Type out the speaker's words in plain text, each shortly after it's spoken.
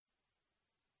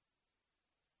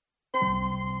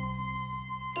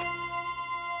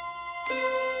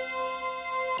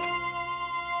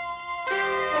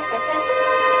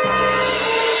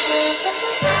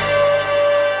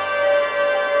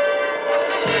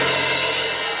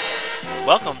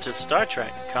Welcome to Star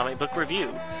Trek Comic Book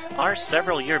Review. Our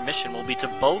several-year mission will be to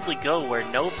boldly go where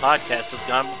no podcast has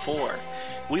gone before.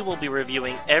 We will be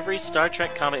reviewing every Star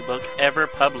Trek comic book ever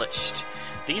published.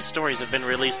 These stories have been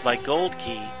released by Gold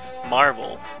Key,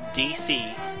 Marvel,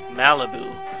 DC,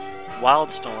 Malibu,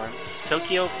 Wildstorm,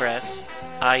 Tokyo Press,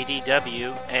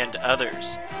 IDW, and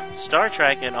others. Star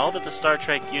Trek and all that the Star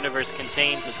Trek universe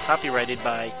contains is copyrighted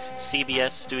by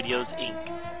CBS Studios,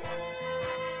 Inc.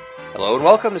 Hello and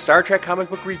welcome to Star Trek Comic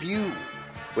Book Review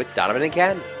with Donovan and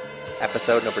Ken.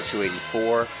 Episode number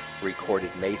 284,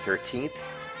 recorded May 13th,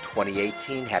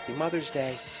 2018. Happy Mother's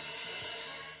Day.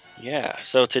 Yeah,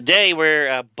 so today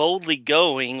we're boldly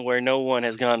going where no one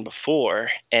has gone before,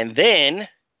 and then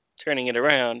turning it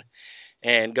around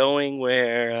and going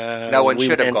where no one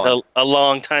should have gone a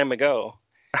long time ago.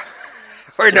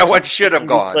 Where no one should have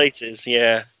gone. Places,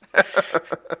 yeah.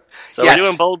 So yes.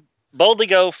 We're doing boldly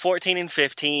go 14 and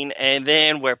 15, and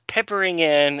then we're peppering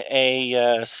in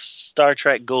a Star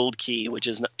Trek Gold Key, which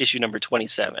is issue number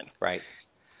 27. Right.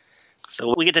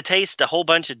 So we get to taste a whole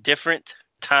bunch of different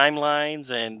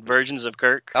timelines and versions of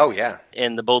Kirk. Oh, yeah.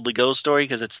 In the Boldly Go story,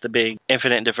 because it's the big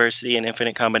infinite diversity and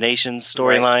infinite combinations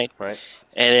storyline. Right.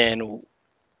 And then,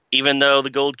 even though the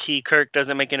Gold Key Kirk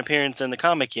doesn't make an appearance in the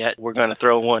comic yet, we're going to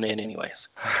throw one in anyways.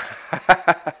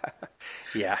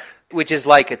 Yeah. Which is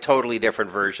like a totally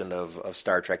different version of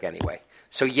Star Trek anyway.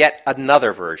 So yet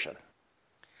another version.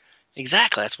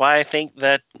 Exactly. That's why I think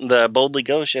that the Boldly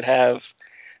Go should have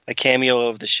a cameo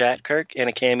of the Shat Kirk and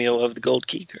a cameo of the Gold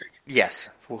Key Kirk. Yes.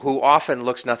 Who often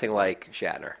looks nothing like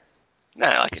Shatner.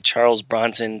 Nah, like a Charles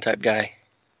Bronson type guy.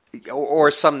 Or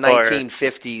some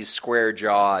 1950s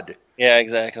square-jawed, yeah,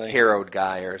 exactly, harrowed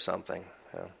guy or something.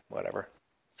 Whatever.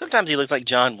 Sometimes he looks like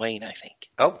John Wayne, I think.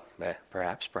 Oh,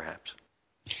 perhaps.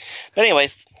 But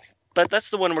anyways,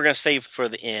 that's the one we're going to save for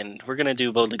the end. We're going to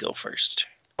do Boldly Go first.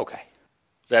 Okay.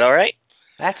 Is that all right?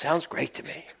 That sounds great to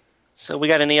me. So we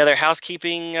got any other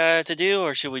housekeeping to do,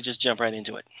 or should we just jump right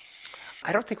into it?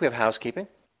 I don't think we have housekeeping,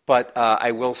 but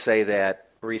I will say that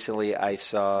recently I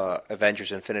saw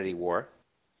Avengers Infinity War.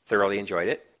 Thoroughly enjoyed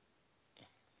it.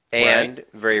 And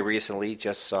very recently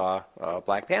just saw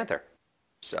Black Panther.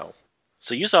 So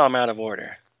you saw them out of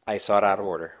order. I saw it out of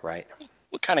order, right?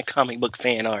 What kind of comic book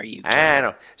fan are you? I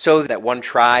don't know. So that one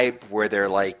tribe where they're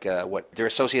like, they're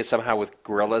associated somehow with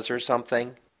gorillas or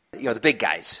something. You know, the big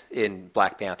guys in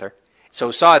Black Panther.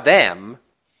 So saw them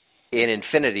in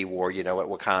Infinity War, at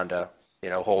Wakanda,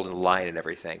 holding the line and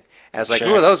everything. And I was like,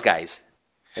 Who are those guys?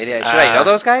 And, should I know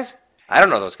those guys? I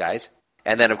don't know those guys.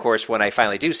 And then, of course, when I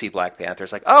finally do see Black Panther,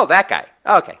 it's like, oh, that guy.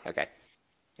 Oh, okay.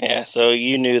 Yeah, so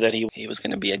you knew that he was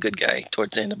going to be a good guy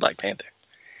towards the end of Black Panther.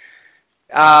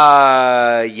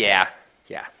 Yeah.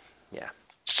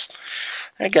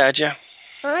 I gotcha.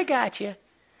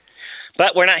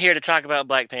 But we're not here to talk about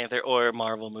Black Panther or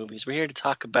Marvel movies. We're here to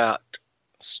talk about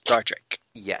Star Trek.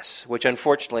 Yes, which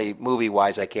unfortunately,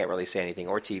 movie-wise, I can't really say anything,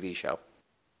 or TV show.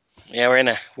 Yeah,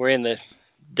 we're in the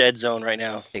dead zone right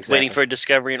now, exactly. Waiting for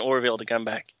Discovery and Orville to come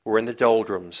back. We're in the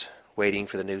doldrums, waiting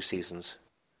for the new seasons.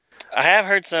 I have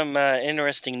heard some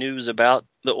interesting news about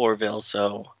the Orville,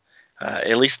 so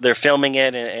at least they're filming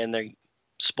it, and their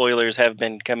spoilers have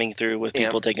been coming through with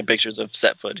people taking pictures of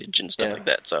set footage and stuff like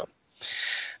that. So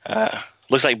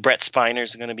looks like Brett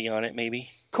Spiner's going to be on it, maybe.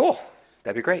 Cool.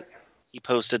 That'd be great. He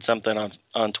posted something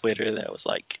on Twitter that was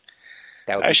like,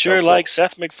 I sure so cool. like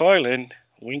Seth MacFarlane.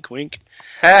 Wink, wink.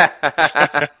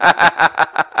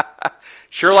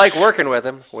 Sure like working with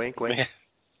him. Wink, wink.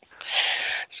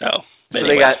 So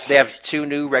they have two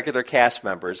new regular cast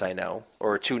members, I know,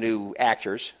 or two new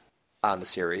actors on the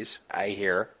series, I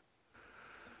hear.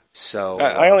 So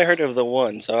I only heard of the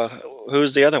one. So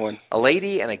who's the other one? A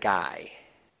lady and a guy.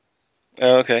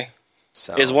 Oh, okay.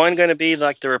 So is one going to be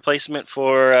like the replacement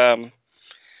for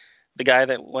the guy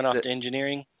that went off to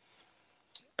engineering?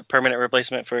 A permanent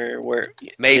replacement for where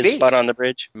his spot on the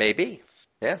bridge? Maybe.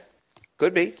 Yeah.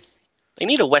 Could be. They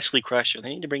need a Wesley Crusher. They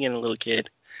need to bring in a little kid.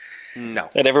 No.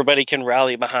 That everybody can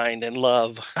rally behind and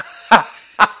love.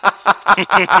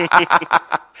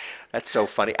 That's so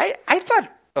funny. I thought,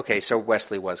 okay, so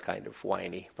Wesley was kind of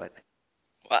whiny, but...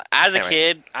 Well, as a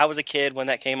kid, I was a kid when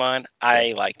that came on.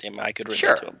 I liked him. I could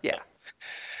relate to him. Yeah.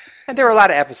 And there were a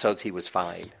lot of episodes he was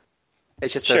fine.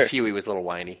 It's just a few he was a little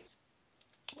whiny.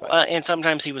 And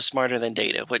sometimes he was smarter than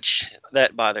Data, which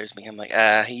that bothers me. I'm like,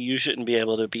 you shouldn't be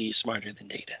able to be smarter than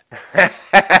Data.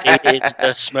 Data is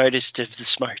the smartest of the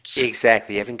smarts.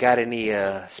 Exactly. You haven't got any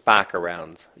Spock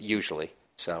around, usually.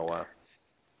 So,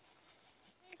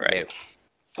 right.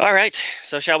 No. All right.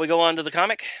 So shall we go on to the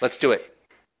comic? Let's do it.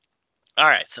 All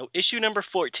right, so issue number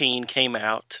 14 came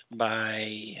out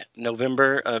by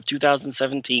November of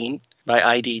 2017 by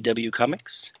IDW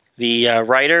Comics. The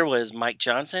writer was Mike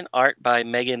Johnson, art by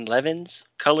Megan Levins,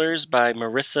 colors by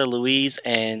Marissa Louise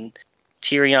and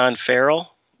Tyrion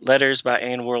Farrell, letters by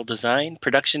Ann World Design,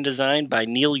 production design by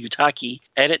Neil Utaki,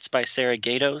 edits by Sarah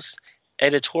Gatos,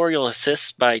 editorial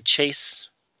assists by Chase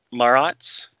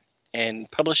Marotz,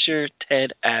 and publisher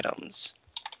Ted Adams.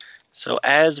 So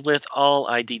as with all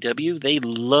IDW, they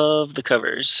love the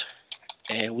covers,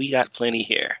 and we got plenty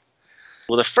here.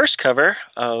 Well, the first cover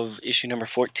of issue number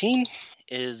 14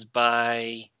 is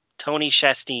by Tony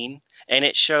Chastain, and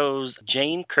it shows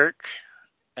Jane Kirk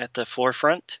at the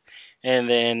forefront, and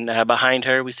then behind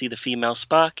her we see the female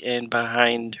Spock, and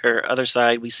behind her other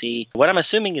side we see what I'm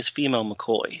assuming is female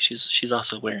McCoy. She's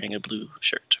also wearing a blue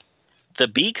shirt. The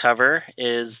B cover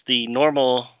is the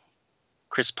normal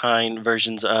Chris Pine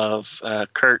versions of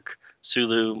Kirk,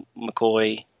 Sulu,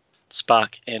 McCoy,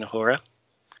 Spock, and Uhura.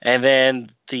 And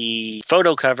then the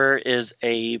photo cover is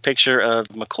a picture of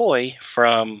McCoy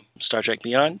from Star Trek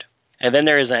Beyond. And then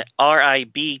there is an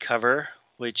RIB cover,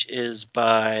 which is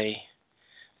by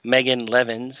Megan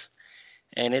Levins.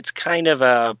 And it's kind of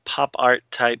a pop art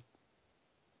type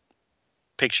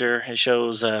picture. It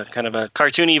shows kind of a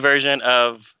cartoony version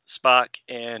of Spock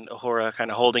and Uhura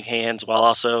kind of holding hands while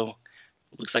also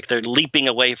looks like they're leaping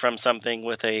away from something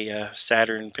with a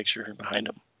Saturn picture behind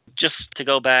them. Just to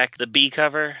go back, the B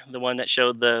cover, the one that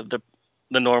showed the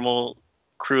normal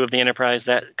crew of the Enterprise,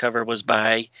 that cover was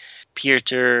by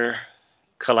Piotr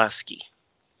Kolaski.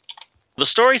 The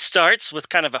story starts with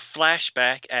kind of a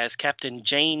flashback as Captain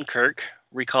Jane Kirk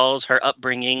recalls her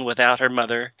upbringing without her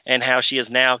mother and how she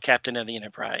is now captain of the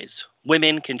Enterprise.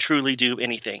 Women can truly do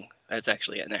anything. That's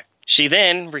actually in there. She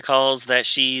then recalls that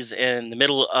she's in the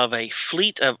middle of a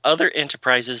fleet of other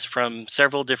Enterprises from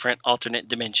several different alternate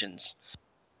dimensions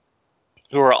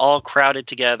who are all crowded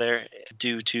together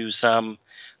due to some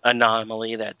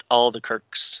anomaly that all the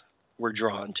Kirks were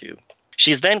drawn to.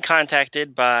 She's then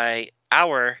contacted by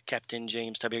our Captain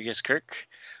James Tiberius Kirk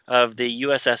of the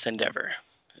USS Endeavour.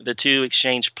 The two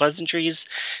exchanged pleasantries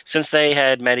since they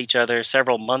had met each other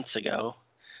several months ago,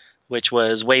 which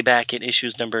was way back in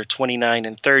issues number 29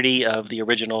 and 30 of the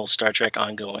original Star Trek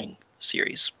ongoing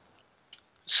series.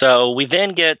 So we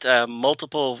then get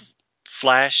multiple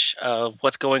flash of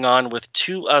what's going on with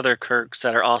two other Kirks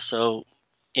that are also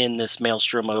in this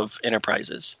maelstrom of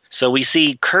Enterprises. So we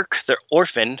see Kirk the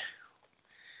Orphan,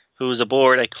 who's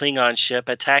aboard a Klingon ship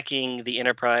attacking the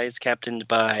Enterprise captained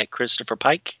by Christopher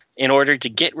Pike in order to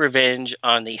get revenge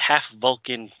on the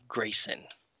half-Vulcan Grayson.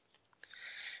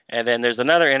 And then there's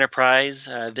another Enterprise.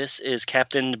 This is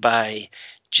captained by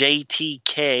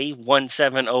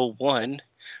JTK-1701,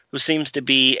 who seems to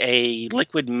be a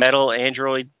liquid metal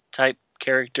android type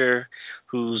character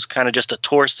who's kind of just a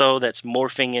torso that's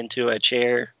morphing into a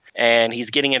chair. And he's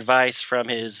getting advice from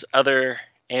his other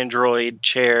android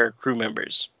chair crew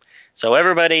members. So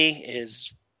everybody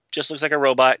just looks like a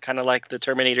robot, kind of like the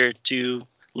Terminator 2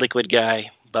 liquid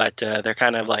guy, but they're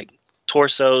kind of like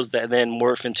torsos that then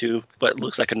morph into what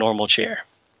looks like a normal chair.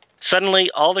 Suddenly,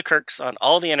 all the Kirks on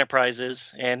all the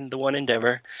Enterprises and the one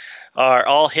Endeavour are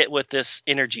all hit with this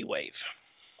energy wave.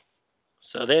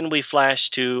 So then we flash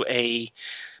to a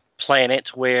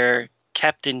planet where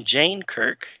Captain Jane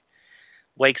Kirk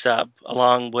wakes up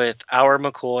along with our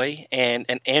McCoy and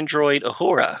an android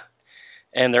Uhura,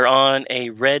 and they're on a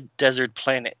red desert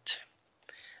planet.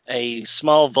 A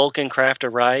small Vulcan craft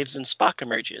arrives and Spock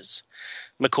emerges.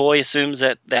 McCoy assumes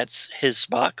that that's his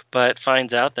Spock, but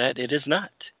finds out that it is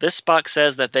not. This Spock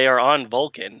says that they are on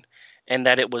Vulcan, and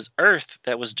that it was Earth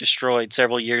that was destroyed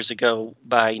several years ago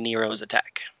by Nero's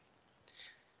attack.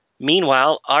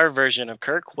 Meanwhile, our version of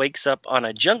Kirk wakes up on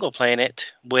a jungle planet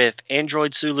with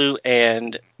android Sulu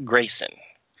and Grayson.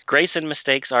 Grayson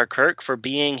mistakes our Kirk for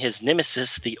being his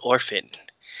nemesis, the Orphan.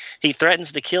 He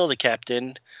threatens to kill the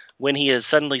captain when he is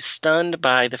suddenly stunned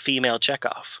by the female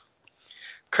Chekhov.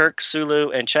 Kirk, Sulu,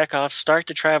 and Chekhov start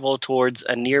to travel towards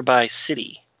a nearby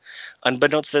city.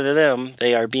 Unbeknownst to them,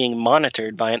 they are being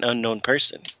monitored by an unknown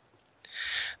person.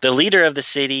 The leader of the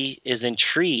city is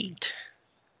intrigued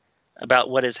about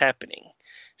what is happening,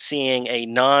 seeing a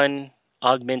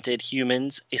non-augmented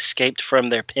humans escaped from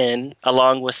their pen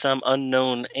along with some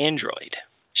unknown android.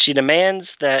 She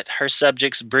demands that her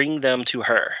subjects bring them to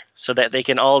her so that they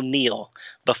can all kneel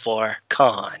before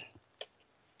Khan.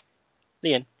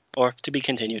 The end. Or to be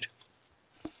continued.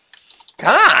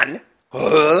 Khan?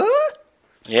 Huh?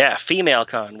 Yeah, female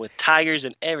Khan with tigers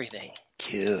and everything.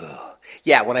 Cool.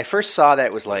 Yeah, when I first saw that,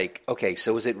 it was like, okay,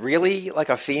 so is it really like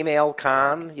a female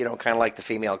Khan? You know, kind of like the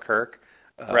female Kirk,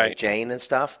 right. Jane and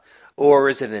stuff? Or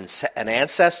is it an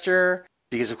ancestor?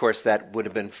 Because, of course, that would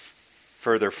have been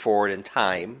further forward in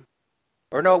time.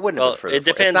 Or no, it wouldn't have been further it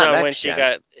depends forward. on when she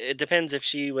got. It depends if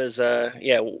she was.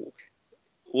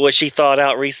 Was she thawed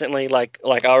out recently, like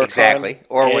our exactly,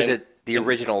 or was it the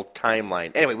original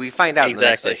timeline? Anyway, we find out in the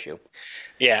next issue.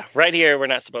 Yeah, right here we're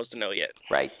not supposed to know yet.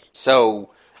 Right.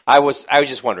 So I was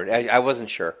just wondering. I wasn't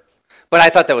sure, but I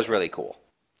thought that was really cool.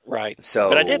 Right. So,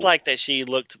 but I did like that she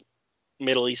looked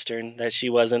Middle Eastern. That she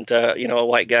wasn't, a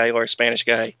white guy or a Spanish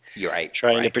guy. You're right.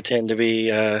 Trying to pretend to be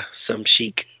some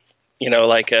chic,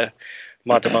 like a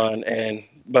Montalban and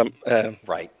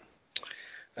right.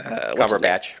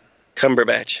 Cumberbatch.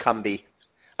 Cumby.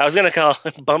 I was going to call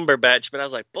him Bumberbatch, but I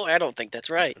was like, boy, I don't think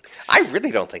that's right. I really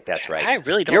don't think that's right. I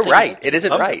really don't. You're right. It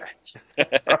isn't right.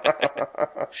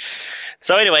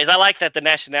 So, anyways, I like that the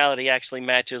nationality actually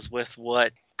matches with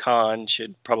what Khan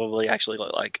should probably actually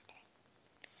look like.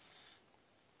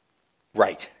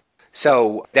 Right.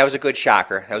 So that was a good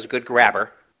shocker. That was a good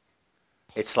grabber.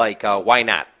 It's like, why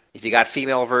not? If you got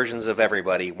female versions of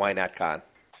everybody, why not Khan?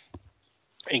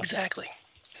 Exactly.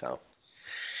 So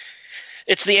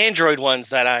it's the android ones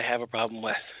that I have a problem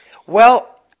with.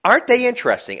 Well, aren't they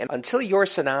interesting? And until your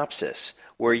synopsis,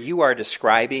 where you are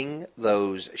describing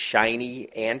those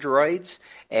shiny androids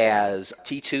as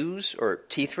T2s or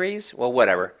T3s, well,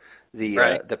 whatever.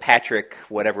 The Patrick,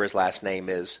 whatever his last name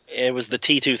is. It was the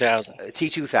T2000.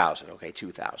 T2000, okay,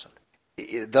 2000.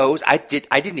 Those, I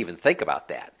didn't even think about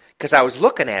that. Because I was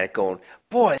looking at it going,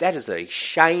 boy, that is a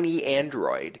shiny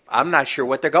android. I'm not sure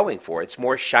what they're going for. It's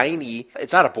more shiny.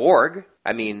 It's not a Borg.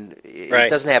 I mean, it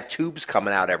doesn't have tubes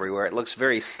coming out everywhere. It looks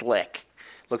very slick.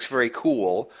 Looks very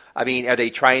cool. I mean, are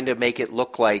they trying to make it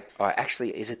look like...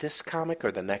 actually, is it this comic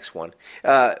or the next one?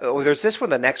 There's this one,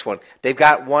 the next one. They've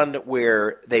got one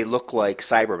where they look like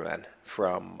Cybermen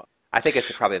from... I think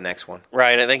it's probably the next one.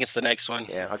 Right, I think it's the next one.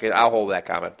 Yeah, okay, I'll hold that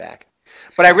comment back.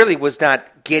 But I really was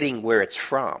not getting where it's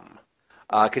from.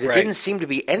 Because it didn't seem to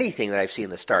be anything that I've seen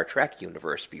in the Star Trek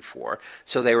universe before.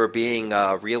 So they were being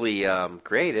really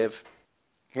creative.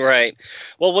 Right.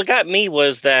 Well, what got me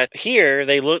was that here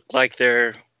they look like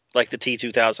they're like the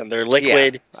T2000. They're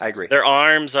liquid. Yeah, I agree. Their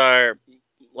arms are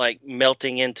like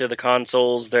melting into the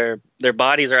consoles. Their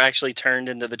bodies are actually turned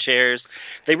into the chairs.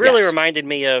 They really reminded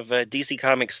me of DC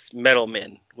Comics Metal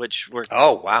Men, which were that's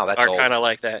old. Kind of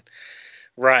like that.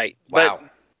 Right. Wow.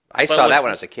 I saw that when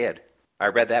I was a kid. I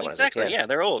read that when I was a kid. Yeah,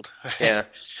 they're old. Yeah.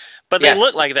 But they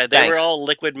look like that. They were all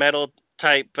liquid metal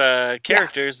type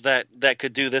characters that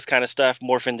could do this kind of stuff,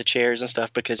 morph into chairs and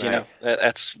stuff, because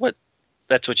that's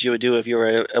what you would do if you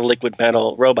were a liquid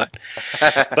metal robot.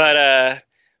 But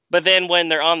then when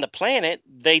they're on the planet,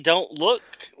 they don't look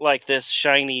like this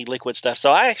shiny liquid stuff. So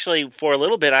I actually, for a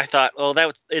little bit, I thought,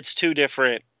 it's two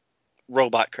different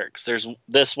robot Kirks. There's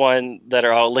this one that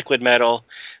are all liquid metal,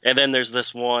 and then there's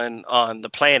this one on the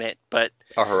planet. But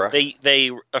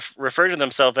they refer to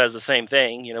themselves as the same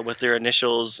thing, with their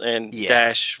initials and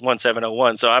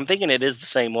 -1701. So I'm thinking it is the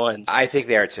same ones. I think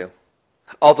they are too.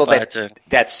 Although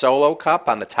that solo cup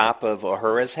on the top of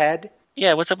Uhura's head,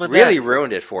 what's up with really that?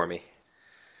 Ruined it for me.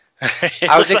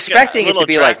 I was expecting it to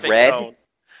be like red. Cone.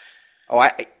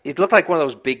 It looked like one of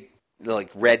those big, like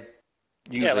red.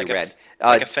 Usually red.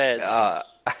 Like a fez.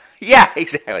 Yeah,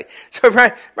 exactly. So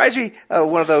it reminds me of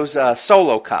one of those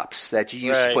solo cups that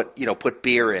you used to put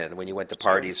beer in when you went to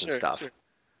parties and stuff. Sure.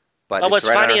 But what's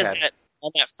funny is that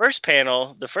on that first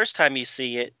panel, the first time you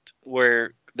see it,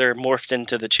 where they're morphed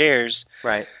into the chairs,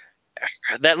 right?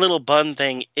 That little bun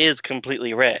thing is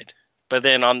completely red. But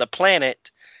then on the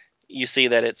planet, you see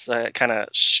that it's kind of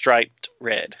striped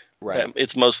red. Right.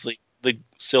 It's mostly the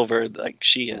silver, like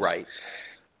she is. Right.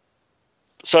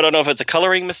 So I don't know if it's a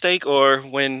coloring mistake or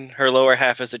when her lower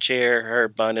half is a chair, her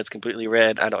bun is completely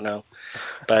red. I don't know,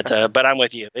 but I'm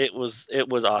with you. It was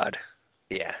odd.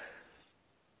 Yeah.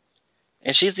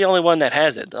 And she's the only one that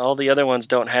has it. All the other ones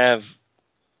don't have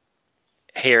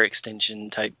hair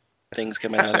extension type things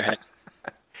coming out of their head.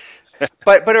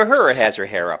 but Uhura has her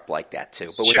hair up like that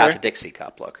too, but without the Dixie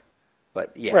cup look.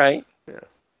 But right. Yeah,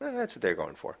 that's what they're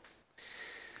going for.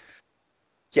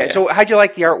 Yeah. So how'd you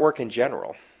like the artwork in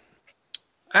general?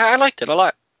 I liked it a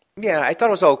lot. Yeah, I thought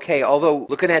it was okay. Although,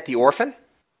 looking at the orphan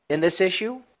in this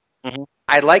issue,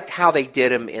 I liked how they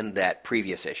did him in that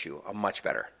previous issue. Much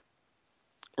better.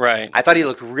 Right. I thought he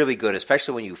looked really good,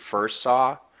 especially when you first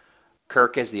saw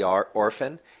Kirk as the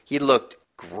orphan. He looked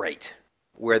great.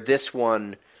 Where this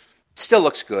one still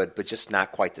looks good, but just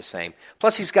not quite the same.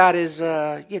 Plus, he's got his,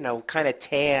 kind of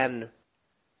tan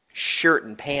shirt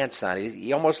and pants on.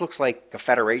 He almost looks like a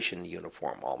Federation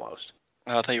uniform, almost.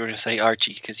 I thought you were going to say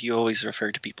Archie, because you always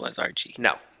refer to people as Archie.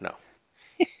 No.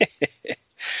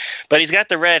 But he's got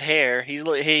the red hair. He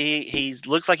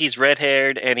looks like he's red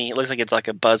haired, and he looks like it's like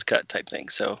a buzz cut type thing.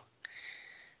 So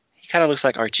he kind of looks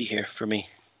like Archie here for me,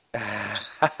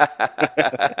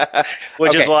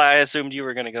 which is why I assumed you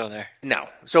were going to go there. No.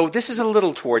 So this is a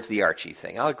little towards the Archie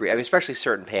thing. I'll agree. I mean, especially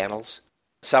certain panels.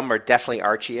 Some are definitely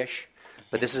Archie-ish,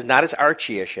 but this is not as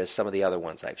Archie-ish as some of the other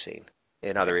ones I've seen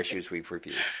in other issues we've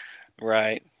reviewed.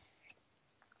 Right.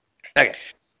 Okay.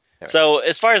 So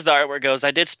as far as the artwork goes,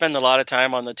 I did spend a lot of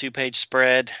time on the 2-page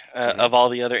spread of all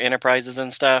the other Enterprises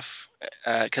and stuff,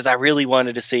 because I really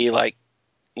wanted to see, like,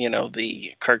 you know,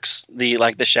 the Kirk's, the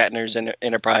Shatner's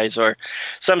Enterprise, or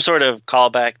some sort of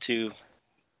callback to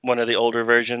one of the older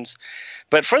versions.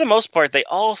 But for the most part, they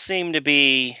all seem to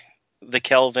be the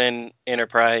Kelvin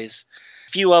Enterprise.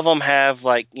 A few of them have,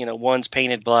 like, you know, one's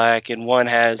painted black and one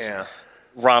has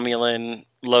Romulan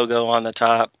logo on the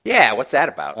top. Yeah, what's that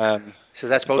about? So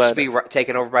that's supposed to be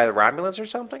taken over by the Romulans or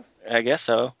something? I guess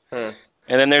so. And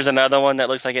then there's another one that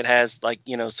looks like it has, like,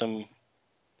 you know, some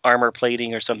armor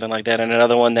plating or something like that, and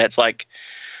another one that's like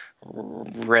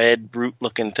red root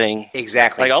looking thing.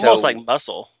 Exactly. Like almost like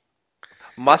muscle.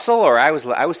 Muscle, or I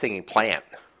was thinking plant.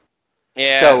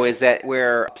 Yeah. So is that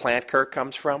where Plant Kirk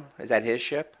comes from? Is that his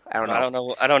ship? I don't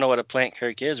know. I don't know what a Plant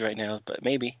Kirk is right now, but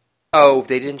maybe. Oh,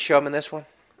 they didn't show him in this one?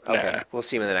 Okay. Nah. We'll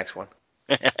see him in the next one.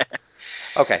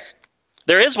 Okay.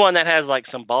 There is one that has like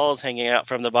some balls hanging out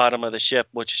from the bottom of the ship,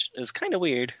 which is kind of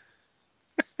weird.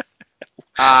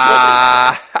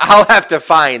 I'll have to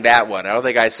find that one. I don't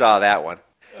think I saw that one.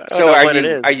 So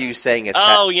are you saying it's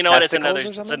you know what? It's another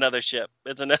ship. It's another ship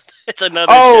that's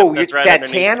right that underneath.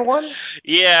 tan one?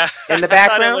 Yeah. In the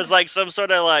background? I thought it was like some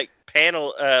sort of like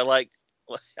panel, like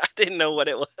I didn't know what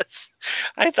it was.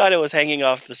 I thought it was hanging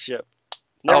off the ship.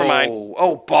 Never mind.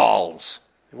 Oh, balls.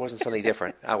 It wasn't something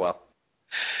different. Oh, well.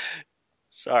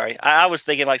 Sorry. I was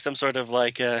thinking like some sort of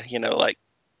like, like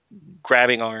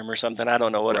grabbing arm or something. I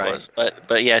don't know what it was.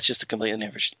 But yeah, it's just a completely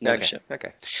another ship.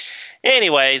 Okay.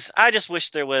 Anyways, I just wish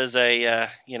there was an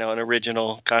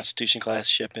original Constitution class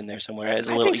ship in there somewhere. As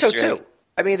a I little think so, Easter egg. too.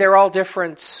 I mean, they're all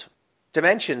different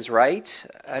dimensions, right?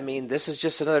 I mean, this is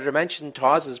just another dimension.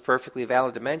 TOS is a perfectly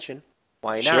valid dimension.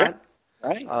 Why not? Sure.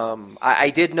 Right.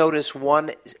 I did notice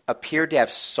one appeared to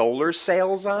have solar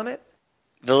sails on it.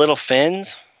 The little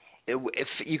fins?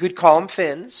 If you could call them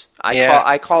fins.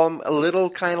 I call them a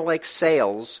little kind of like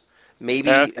sails. Maybe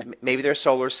they're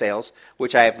solar sails,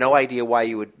 which I have no idea why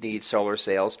you would need solar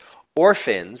sails or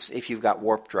fins if you've got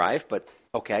warp drive, but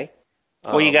okay.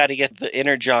 Well, you got to get the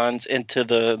energons into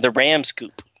the ram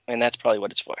scoop, and that's probably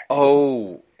what it's for.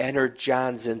 Oh,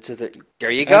 energons into the...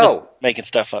 There you I'm go. just making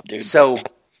stuff up, dude. So,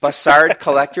 Bassard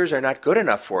collectors are not good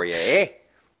enough for you, eh?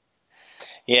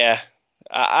 Yeah.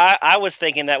 I was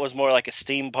thinking that was more like a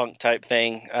steampunk type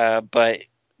thing, but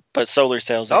solar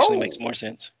sails actually makes more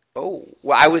sense. Oh,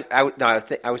 well,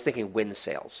 I was thinking wind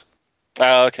sails.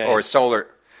 Oh, okay. Or solar.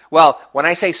 Well, when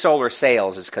I say solar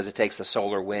sails, it's because it takes the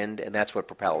solar wind, and that's what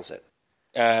propels it.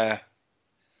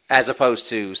 As opposed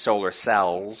to solar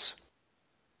cells.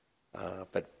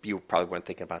 But you probably weren't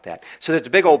thinking about that. So there's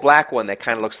a big old black one that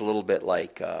kind of looks a little bit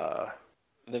like the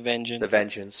Vengeance. The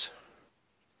Vengeance.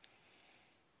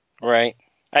 Right.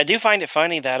 I do find it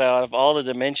funny that out of all the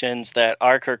dimensions, that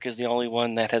R. Kirk is the only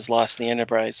one that has lost the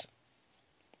Enterprise.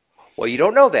 Well, you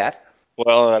don't know that.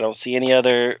 Well, I don't see any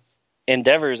other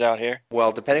Endeavors out here.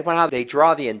 Well, depending upon how they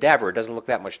draw the Endeavor, it doesn't look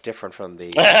that much different from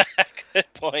the...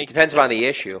 Good point. It depends upon the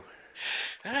issue.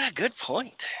 Good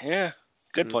point. Yeah,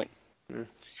 good point.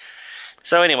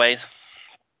 So anyways...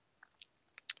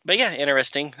 But yeah,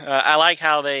 interesting. I like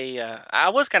how they... I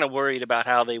was kind of worried about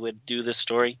how they would do this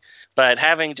story. But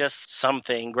having just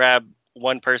something, grab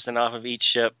one person off of each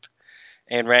ship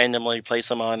and randomly place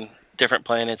them on different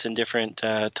planets and different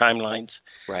timelines.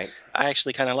 Right. I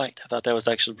actually kind of liked. I thought that was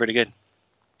actually pretty good.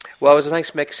 Well, it was a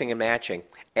nice mixing and matching.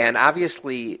 And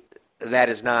obviously, that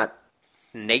is not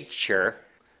nature.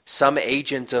 Some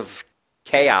agent of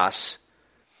chaos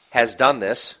has done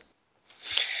this.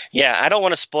 Yeah, I don't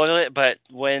want to spoil it, but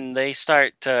when they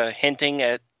start hinting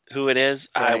at who it is,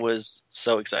 right. I was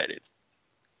so excited.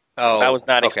 Oh, I was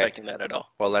not expecting that at all.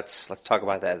 Well, let's talk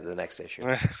about that in the next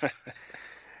issue.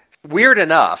 Weird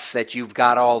enough that you've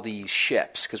got all these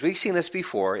ships, because we've seen this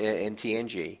before in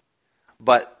TNG,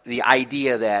 but the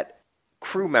idea that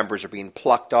crew members are being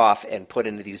plucked off and put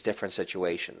into these different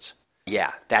situations.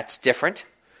 Yeah, that's different,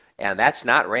 and that's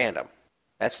not random.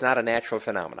 That's not a natural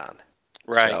phenomenon.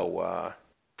 Right. So,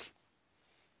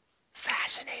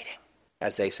 fascinating,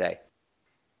 as they say.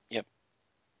 Yep.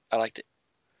 I liked it.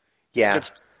 Yeah.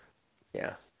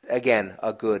 Yeah. Again,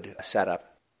 a good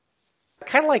setup.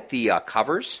 Kind of like the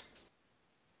covers.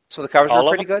 So the covers were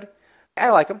pretty good. I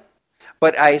like them.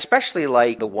 But I especially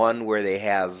like the one where they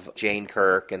have Jane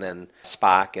Kirk and then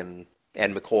Spock and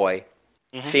McCoy,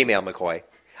 female McCoy.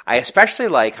 I especially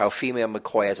like how female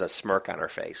McCoy has a smirk on her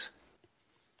face.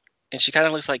 And she kind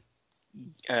of looks like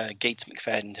Gates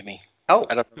McFadden to me. Oh,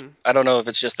 I don't know if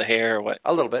it's just the hair or what.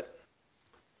 a little bit.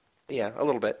 Yeah, a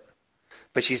little bit.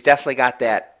 But she's definitely got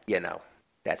that,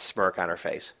 that smirk on her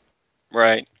face.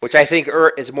 Right. Which I think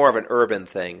is more of an urban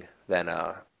thing than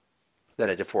a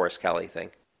DeForest Kelley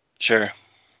thing. Sure.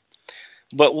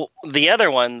 But the other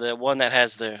one, the one that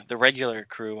has the regular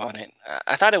crew on it,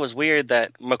 I thought it was weird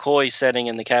that McCoy's sitting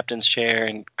in the captain's chair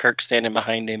and Kirk standing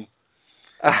behind him.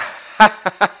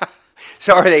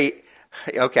 So are they...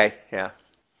 Okay, yeah.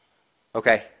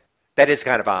 Okay. That is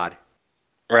kind of odd.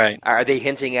 Right. Are they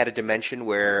hinting at a dimension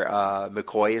where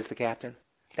McCoy is the captain?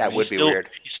 That would be weird.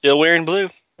 He's still wearing blue.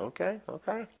 Okay.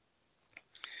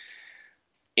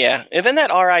 Yeah, and then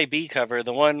that RIB cover,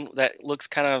 the one that looks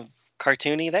kind of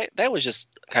cartoony, that was just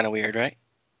kind of weird, right?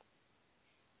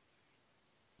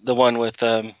 The one with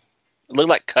it looked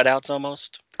like cutouts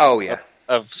almost. Oh yeah,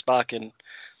 of Spock and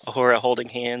Uhura holding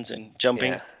hands and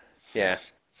jumping. Yeah.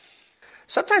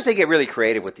 Sometimes they get really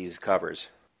creative with these covers.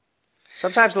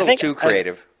 Sometimes a little too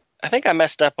creative. I think I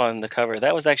messed up on the cover.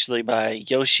 That was actually by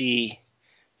Yoshinan.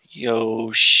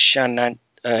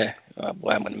 I'm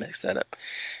going to mix that up.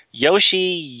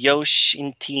 Yoshi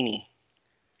Yoshintini.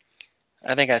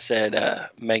 I think I said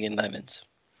Megan Lemons.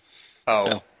 Oh.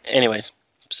 So, anyways,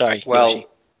 sorry. Well, Yoshi.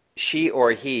 she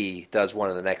or he does one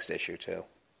in the next issue, too.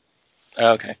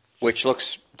 Okay. Which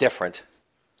looks different.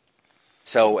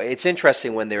 So it's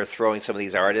interesting when they're throwing some of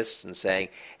these artists and saying,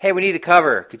 hey, we need a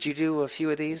cover. Could you do a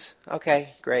few of these? Okay,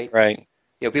 great. Right.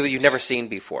 People you've never seen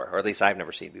before, or at least I've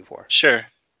never seen before. Sure.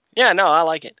 Yeah, no, I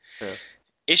like it. Yeah.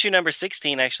 Issue number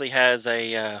 16 actually has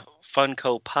a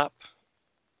Funko Pop.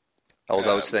 Oh,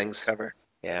 those things. Cover.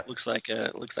 Yeah. Looks like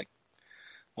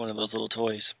one of those little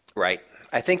toys. Right.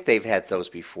 I think they've had those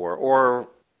before, or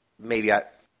maybe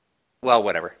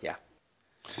whatever. Yeah.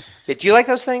 Do you like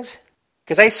those things?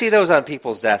 Because I see those on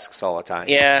people's desks all the time.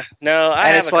 Yeah. No,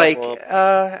 and it's like,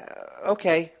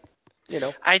 okay,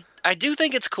 I do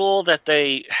think it's cool that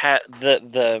they have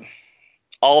the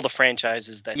all the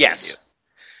franchises that they do.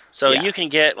 So you can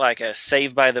get like a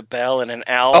Saved by the Bell and an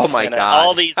Alf. Oh my God!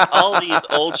 All these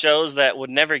old shows that would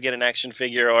never get an action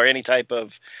figure or any type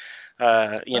of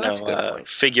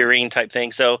figurine type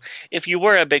thing. So if you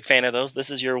were a big fan of those, this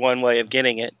is your one way of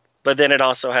getting it. But then it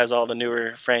also has all the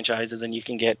newer franchises, and you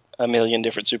can get a million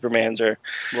different Supermans or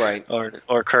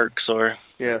Kirks or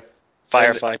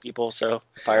Firefly people. So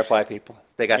Firefly people.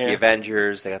 They got the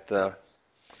Avengers. They got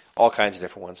all kinds of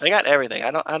different ones. They got everything.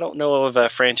 I don't know of a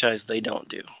franchise they don't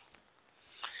do.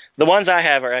 The ones I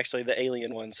have are actually the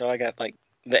Alien ones. So I got like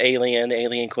the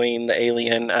Alien Queen, the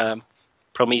Alien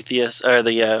Prometheus, or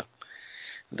the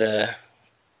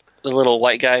little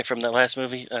white guy from the last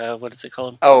movie. What is it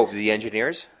called? Oh, the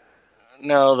Engineers?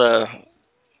 No,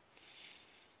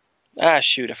 I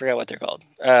forgot what they're called.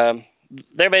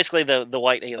 They're basically the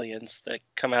white aliens that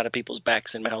come out of people's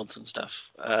backs and mouths and stuff.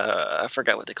 I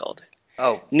forgot what they called it.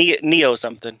 Oh. Neo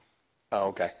something. Oh,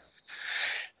 okay.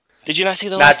 Did you not see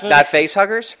the last movie? Not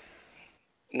Facehuggers?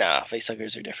 Nah,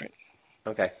 Facehuggers are different.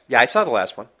 Okay. Yeah, I saw the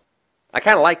last one. I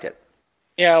kind of liked it.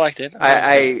 Yeah, I liked it.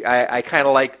 I kind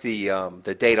of liked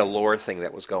the Data lore thing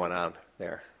that was going on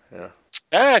there. Yeah.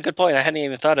 Ah, good point. I hadn't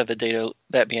even thought of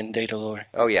that being Data lore.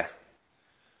 Oh, yeah.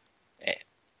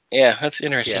 Yeah, that's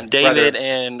interesting. Yeah, David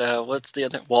and what's the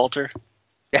other? Walter?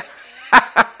 Yeah.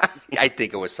 I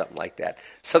think it was something like that.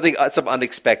 Some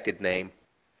unexpected name.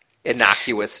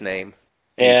 Innocuous name.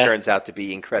 And he turns out to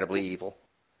be incredibly evil.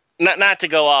 Not to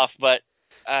go off, but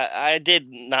I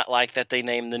did not like that they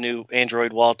named the new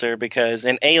android Walter, because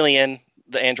in Alien,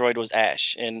 the android was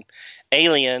Ash. In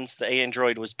Aliens, the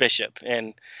android was Bishop.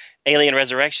 In Alien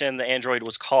Resurrection, the android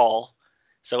was Call.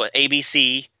 So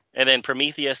ABC, and then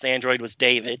Prometheus, the android was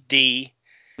David, D.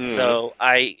 Mm. So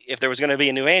if there was going to be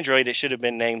a new android, it should have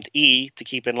been named E to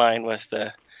keep in line with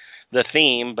the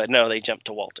theme, but no, they jumped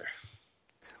to Walter.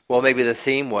 Well, maybe the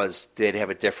theme was they'd have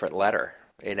a different letter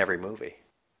in every movie.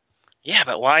 Yeah,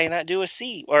 but why not do a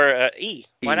C or a E?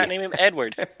 Why not name him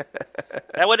Edward?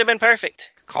 That would have been perfect.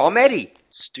 Call him Eddie.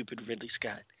 Stupid Ridley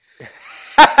Scott.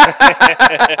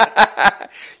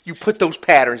 You put those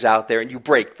patterns out there and you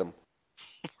break them.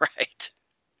 Right.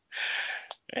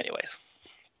 Anyways.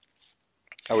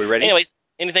 Are we ready? Anyways,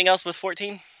 anything else with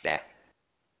 14? Nah.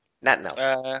 Nothing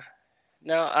else.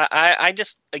 No, I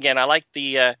just, again, I like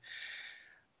the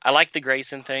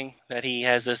Grayson thing, that he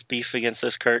has this beef against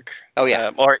this Kirk. Oh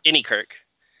yeah. Or any Kirk.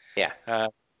 Yeah.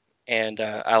 And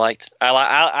I liked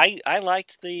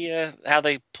the how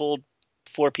they pulled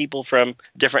 4 people from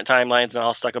different timelines and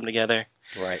all stuck them together.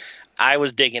 Right. I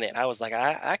was digging it. I was like,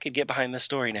 I could get behind this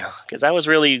story now, because I was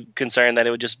really concerned that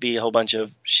it would just be a whole bunch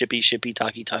of shippy,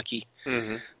 talky.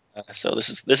 Mm-hmm. So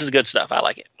this is good stuff. I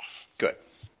like it. Good.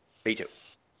 Me too.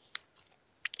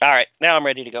 All right, now I'm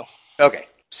ready to go. Okay,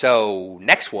 so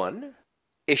next one,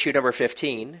 issue number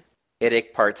 15,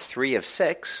 IDIC Part 3 of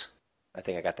 6. I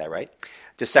think I got that right.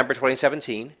 December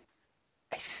 2017.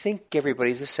 I think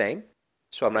everybody's the same,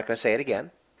 so I'm not going to say it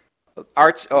again.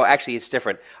 Actually, it's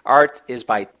different. Art is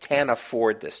by Tana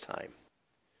Ford this time.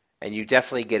 And you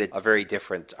definitely get a very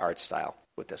different art style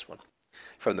with this one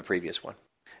from the previous one.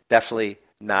 Definitely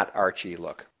not Archie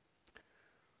look.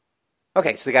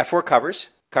 Okay, so they got 4 covers.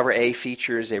 Cover A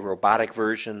features a robotic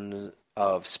version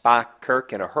of Spock,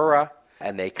 Kirk, and Uhura,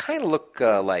 and they kind of look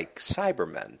like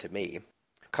Cybermen to me.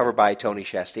 Cover by Tony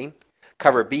Shasteen.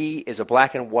 Cover B is a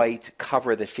black and white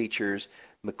cover that features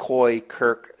McCoy,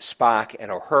 Kirk, Spock,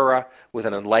 and Uhura with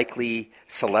an unlikely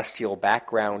celestial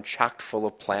background chock full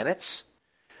of planets.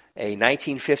 A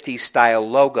 1950s style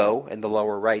logo in the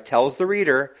lower right tells the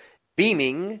reader,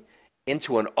 beaming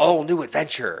into an all-new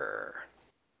adventure.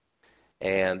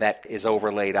 And that is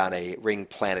overlaid on a ring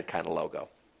planet kind of logo.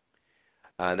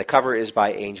 And the cover is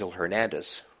by Angel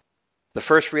Hernandez. The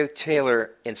first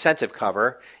retailer incentive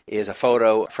cover is a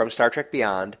photo from Star Trek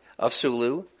Beyond of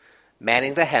Sulu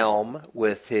manning the helm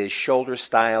with his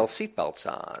shoulder-style seatbelts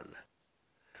on.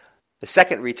 The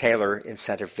second retailer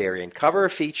incentive variant cover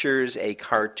features a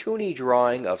cartoony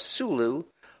drawing of Sulu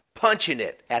punching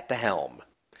it at the helm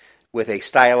with a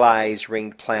stylized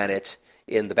ringed planet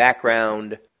in the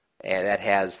background, and that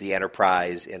has the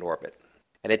Enterprise in orbit.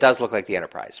 And it does look like the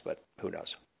Enterprise, but who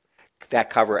knows.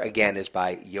 That cover, again, is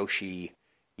by Yoshintani.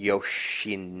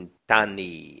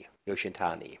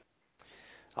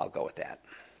 I'll go with that.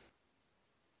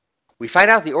 We find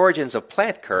out the origins of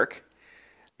Plant Kirk,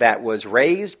 that was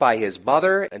raised by his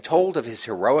mother and told of his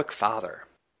heroic father.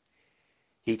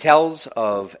 He tells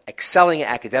of excelling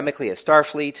academically at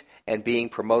Starfleet and being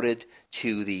promoted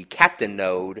to the captain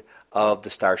node of the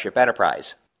Starship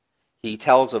Enterprise. He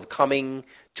tells of coming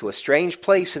to a strange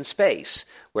place in space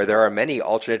where there are many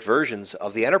alternate versions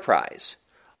of the Enterprise,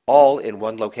 all in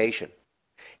one location.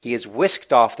 He is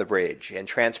whisked off the bridge and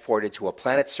transported to a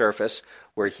planet's surface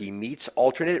where he meets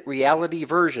alternate reality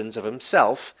versions of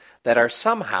himself that are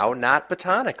somehow not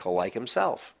botanical like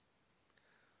himself.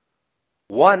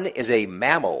 One is a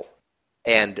mammal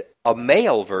and a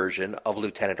male version of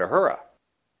Lieutenant Uhura.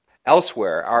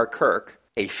 Elsewhere are Kirk,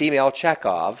 a female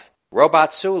Chekhov,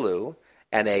 Robot Sulu,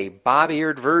 and a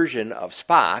bob-eared version of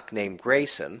Spock named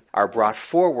Grayson are brought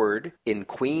forward in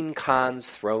Queen Khan's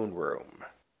throne room.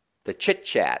 The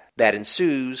chit-chat that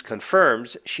ensues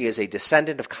confirms she is a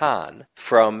descendant of Khan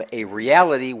from a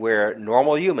reality where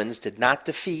normal humans did not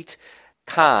defeat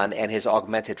Khan and his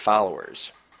augmented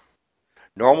followers.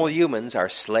 Normal humans are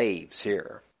slaves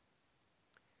here.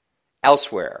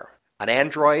 Elsewhere, an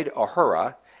android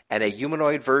Uhura and a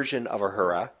humanoid version of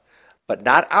Uhura, but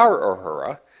not our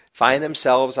Uhura, find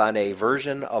themselves on a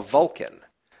version of Vulcan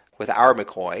with our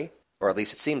McCoy, or at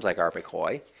least it seems like our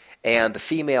McCoy, and the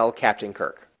female Captain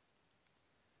Kirk.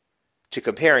 To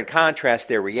compare and contrast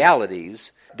their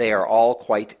realities, they are all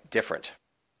quite different.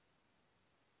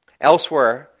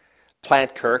 Elsewhere,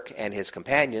 Plant Kirk and his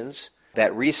companions,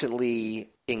 that recently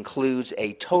includes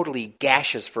a totally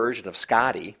gaseous version of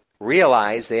Scotty,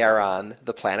 realize they are on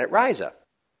the planet Risa.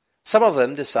 Some of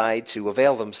them decide to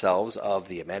avail themselves of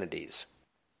the amenities.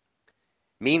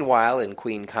 Meanwhile, in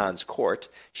Queen Khan's court,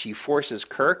 she forces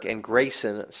Kirk and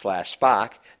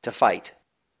Grayson/Spock to fight.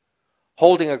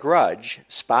 Holding a grudge,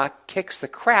 Spock kicks the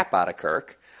crap out of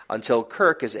Kirk until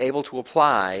Kirk is able to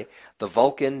apply the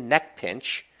Vulcan neck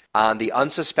pinch on the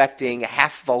unsuspecting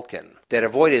half-Vulcan that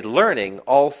avoided learning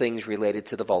all things related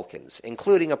to the Vulcans,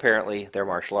 including, apparently, their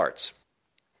martial arts.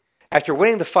 After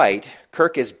winning the fight,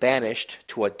 Kirk is banished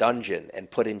to a dungeon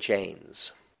and put in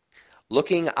chains.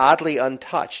 Looking oddly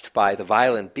untouched by the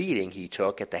violent beating he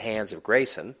took at the hands of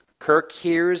Grayson, Kirk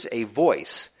hears a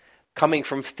voice coming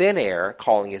from thin air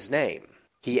calling his name.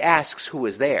 He asks who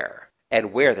is there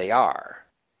and where they are.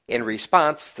 In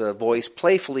response, the voice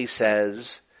playfully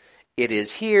says, "It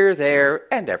is here, there,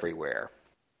 and everywhere."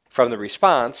 From the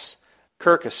response,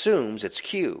 Kirk assumes it's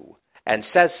Q and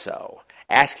says so,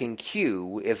 asking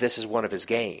Q if this is one of his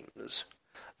games.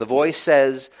 The voice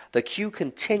says, "The Q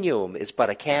continuum is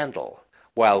but a candle,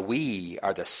 while we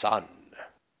are the sun."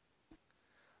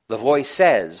 The voice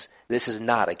says, this is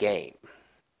not a game.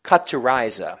 Cut to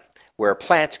Risa, where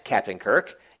Plant Captain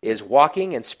Kirk is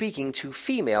walking and speaking to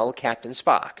female Captain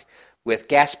Spock, with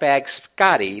gasbag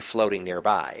Scotty floating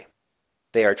nearby.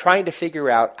 They are trying to figure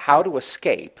out how to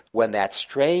escape when that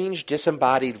strange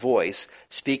disembodied voice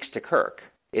speaks to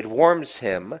Kirk. It warns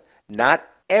him not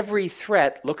every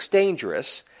threat looks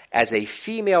dangerous as a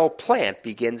female plant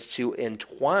begins to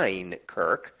entwine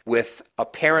Kirk with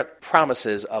apparent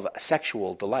promises of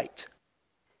sexual delight.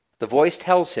 The voice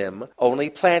tells him only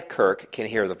Plant Kirk can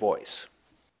hear the voice.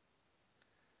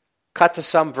 Cut to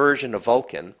some version of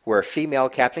Vulcan where female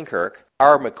Captain Kirk,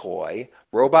 McCoy,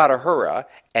 Robot Uhura,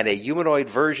 and a humanoid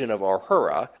version of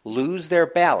Uhura lose their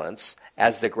balance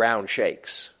as the ground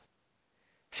shakes.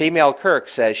 Female Kirk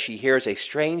says she hears a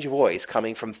strange voice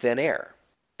coming from thin air.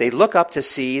 They look up to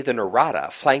see the Narada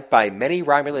flanked by many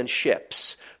Romulan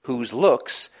ships whose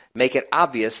looks make it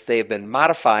obvious they have been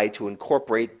modified to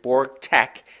incorporate Borg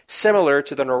tech similar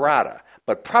to the Narada,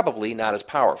 but probably not as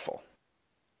powerful.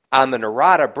 On the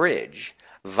Narada bridge,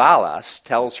 Valas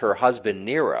tells her husband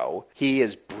Nero he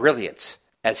is brilliant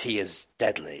as he is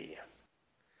deadly.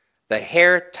 The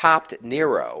hair-topped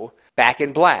Nero, back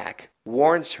in black,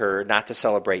 warns her not to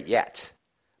celebrate yet,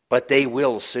 but they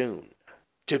will soon.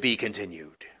 To be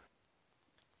continued.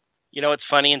 You know, it's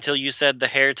funny, until you said the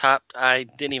hair topped, I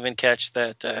didn't even catch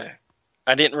that.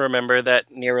 I didn't remember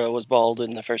that Nero was bald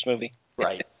in the first movie.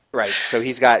 Right. So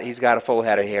he's got a full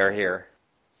head of hair here.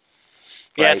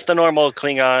 Yeah, Right. it's the normal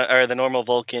Klingon, or the normal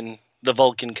Vulcan, the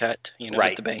Vulcan cut, you know,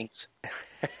 Right. with the bangs.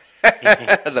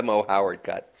 The Mo Howard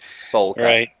cut. Bowl cut.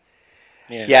 Right.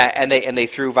 Yeah, and they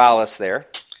threw Valas there.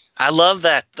 I love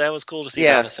that. That was cool to see.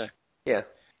 Yeah. Valas there. Yeah.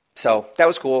 So that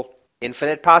was cool.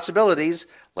 Infinite possibilities.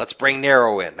 Let's bring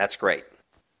Nero in. That's great.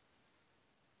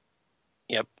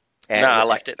 Yep. And, No, I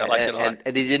liked it. I liked it a lot.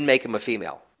 And they didn't make him a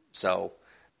female. So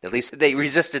at least they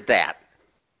resisted that.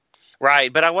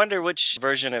 Right, but I wonder which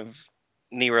version of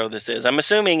Nero this is. I'm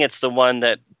assuming it's the one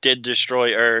that did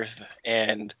destroy Earth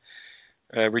and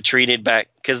retreated back.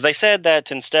 Because they said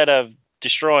that instead of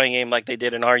destroying him like they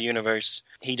did in our universe,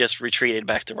 he just retreated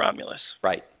back to Romulus.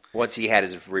 Right. Once he had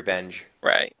his revenge.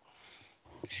 Right.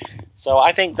 So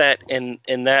I think that in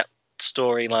that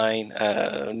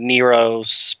storyline, Nero,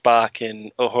 Spock,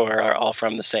 and Uhura are all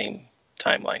from the same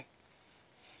timeline.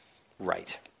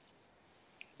 Right.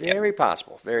 Very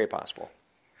possible. Very possible.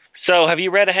 So have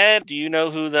you read ahead? Do you know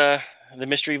who the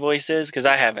mystery voice is? Because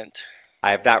I haven't.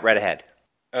 I have not read ahead.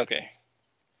 Okay.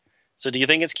 So do you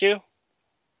think it's Q?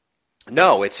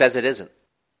 No, it says it isn't.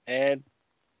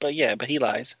 But he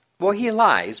lies. Well, he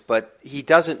lies, but he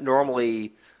doesn't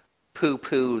normally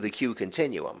poo-poo the Q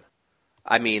continuum.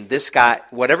 I mean, this guy,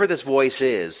 whatever this voice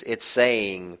is, it's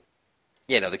saying,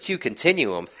 the Q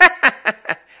continuum.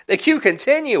 The Q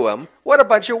continuum? What a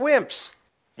bunch of wimps.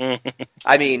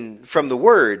 I mean, from the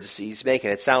words, he's making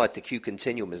it sound like the Q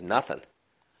continuum is nothing.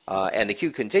 And the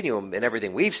Q continuum, in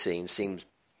everything we've seen, seems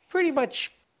pretty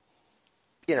much,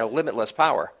 limitless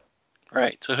power.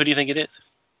 Right. So who do you think it is?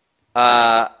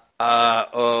 Well,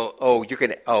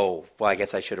 I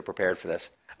guess I should have prepared for this.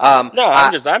 No,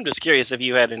 I'm just curious if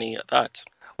you had any thoughts.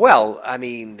 Well, I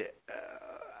mean,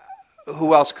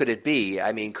 who else could it be?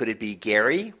 I mean, could it be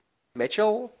Gary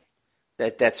Mitchell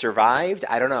that survived?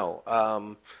 I don't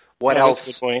know. What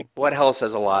else? What else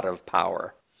has a lot of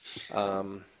power?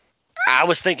 I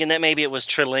was thinking that maybe it was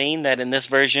Trelane. That in this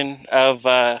version of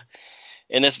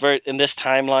in this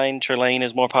timeline, Trelane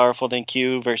is more powerful than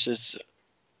Q versus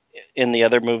in the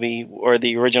other movie or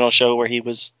the original show where he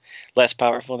was less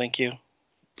powerful than Q.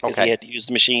 Because he had to use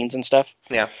the machines and stuff.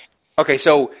 Yeah. Okay,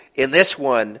 so in this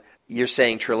one, you're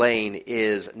saying Trelane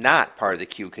is not part of the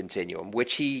Q continuum,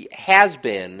 which he has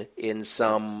been in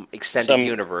some extended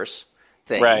universe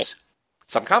things, right.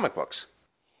 Some comic books.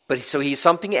 But so he's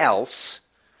something else,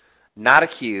 not a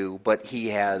Q, but he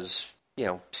has,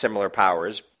 similar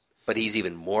powers, but he's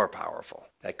even more powerful.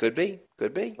 That could be.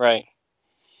 Right.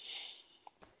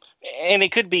 And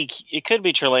it could be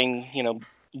Trelane,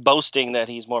 boasting that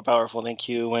he's more powerful than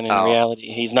Q, when in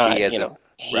reality he's not. He isn't.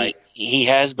 Right. He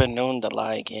has been known to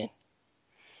lie again.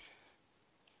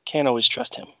 Can't always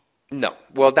trust him. No.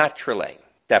 Well, not Trelane.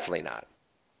 Definitely not.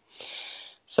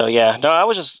 So yeah, no, I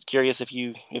was just curious if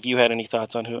you had any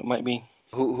thoughts on who it might be.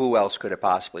 Who else could it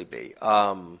possibly be?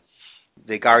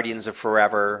 The Guardians of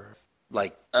Forever,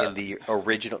 like in the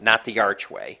original, not the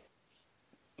Archway.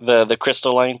 The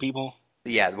Crystalline people?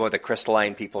 Yeah, the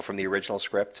Crystalline people from the original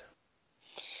script.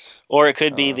 Or it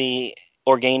could be the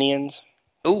Organians.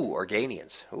 Ooh,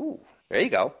 Organians. Ooh, there you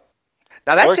go.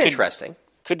 Now that's interesting.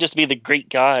 Could just be the Greek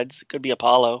gods. It could be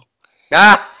Apollo.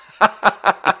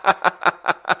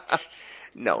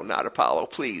 No, not Apollo.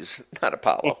 Please, not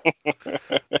Apollo.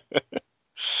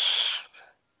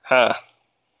 Huh.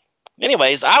 Anyway,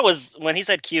 anyways, when he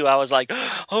said Q, I was like,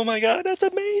 oh my god, that's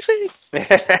amazing.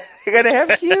 You're gonna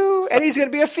have Q, and he's gonna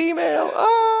be a female.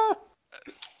 Ah.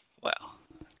 Well,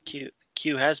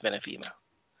 Q has been a female.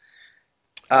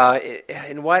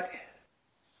 In what?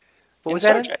 What was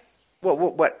that? In? What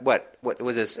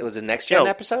was this? It was a Next Gen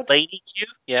episode. Lady Q,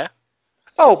 yeah.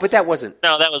 Oh, but that wasn't.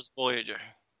 No, that was Voyager.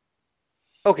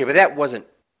 Okay, but that wasn't.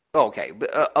 Okay,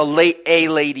 a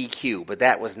Lady Q, but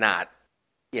that was not.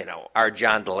 Our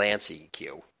John Delancey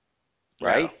Q,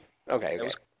 right? No. Okay. But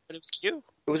it was Q.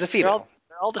 It was a female.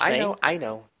 They're all the same. I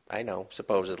know.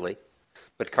 Supposedly,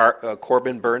 but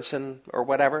Corbin Burnson or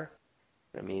whatever.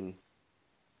 I mean,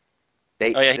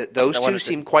 those two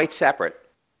seem quite separate.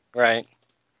 Right.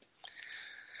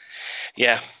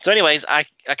 Yeah. So, anyways, I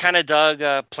kind of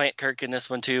dug Plant Kirk in this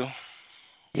one too.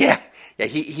 Yeah.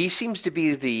 He seems to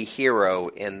be the hero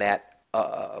in that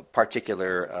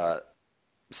particular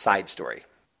side story,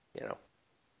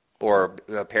 or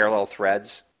parallel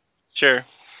threads. Sure.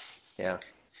 Yeah.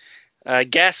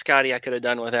 Gas Scotty, I could have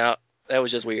done without. That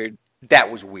was just weird. That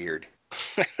was weird.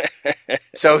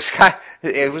 So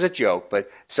it was a joke, but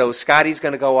so Scotty's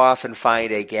going to go off and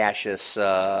find a gaseous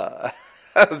femme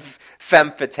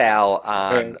fatale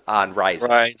on Risa.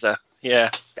 Risa,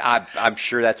 yeah. I'm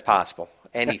sure that's possible.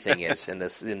 Anything is in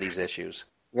these issues.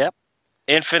 Yep.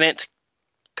 Infinite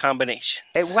combination.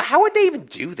 How would they even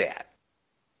do that?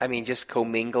 I mean, just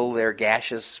commingle their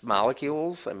gaseous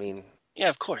molecules? I mean... Yeah,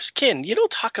 of course. Ken, you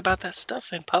don't talk about that stuff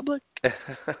in public.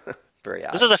 Very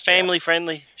odd. This is a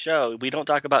family-friendly show. We don't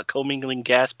talk about commingling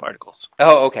gas particles.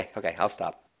 Oh, okay. I'll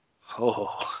stop. Oh,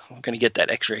 I'm going to get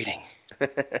that X rating.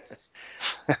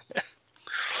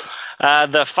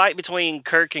 The fight between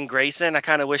Kirk and Grayson, I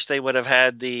kind of wish they would have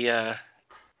had the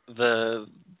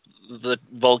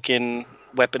Vulcan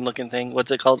weapon-looking thing.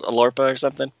 What's it called? Alorpa or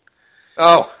something?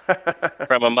 Oh.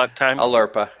 From Amok Time?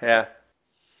 Alorpa, yeah.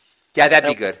 Yeah, that'd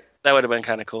be good. That would have been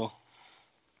kind of cool.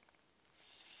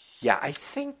 Yeah, I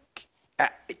think...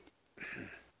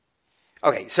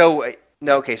 Okay, so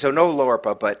no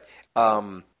Lorpa, but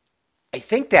I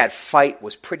think that fight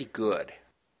was pretty good.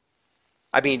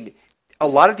 I mean, a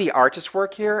lot of the artist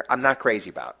work here, I'm not crazy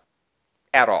about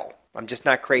at all. I'm just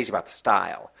not crazy about the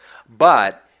style.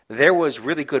 But there was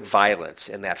really good violence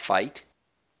in that fight,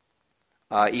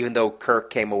 even though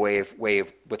Kirk came away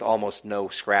with almost no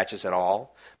scratches at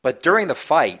all. But during the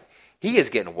fight, he is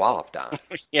getting walloped on.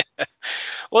 Yeah.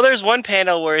 Well, there's one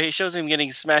panel where he shows him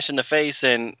getting smashed in the face,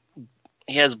 and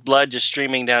he has blood just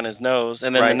streaming down his nose.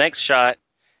 And then the next shot,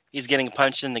 he's getting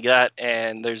punched in the gut,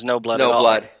 and there's no blood at all. No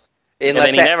blood. And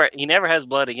then he never has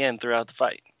blood again throughout the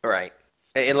fight. Right.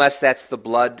 Unless that's the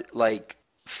blood, like,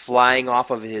 flying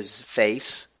off of his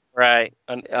face. Right.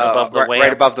 Above the wham.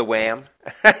 Right above the wham.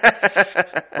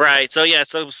 Right. So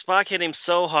Spock hit him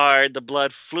so hard, the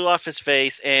blood flew off his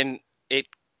face, and it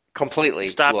completely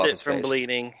stopped flew off it his from face.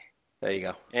 Bleeding. There you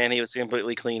go. And he was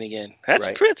completely clean again. That's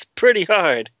right. pretty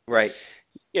hard. Right.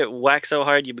 You get whacked so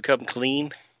hard you become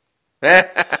clean.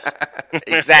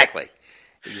 Exactly.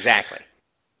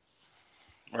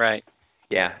 Right.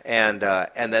 Yeah, and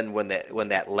then when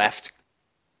that left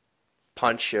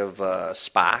punch of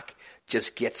Spock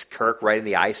just gets Kirk right in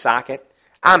the eye socket,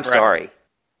 I'm sorry,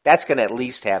 that's going to at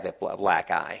least have a black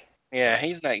eye. Yeah,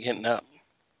 he's not getting up.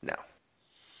 No.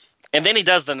 And then he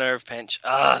does the nerve pinch.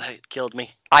 Ah, that killed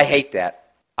me. I hate that.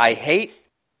 I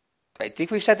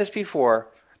think we've said this before.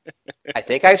 I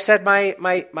think I've said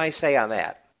my say on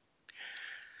that.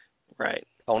 Right.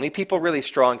 Only people really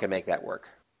strong can make that work.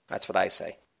 That's what I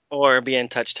say. Or be in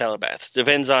touch telepaths.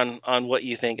 Depends on what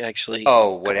you think actually.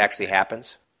 Oh, what actually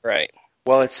happens? Right.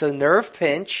 Well, it's a nerve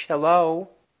pinch. Hello.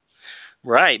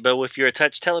 Right, but if you're a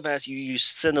touch telepath, you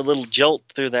send a little jolt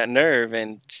through that nerve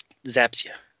and zaps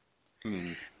you.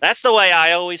 Hmm. That's the way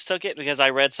I always took it, because I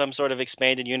read some sort of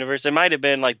expanded universe. It might have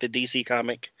been like the DC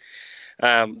comic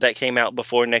that came out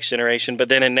before Next Generation, but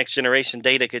then in Next Generation,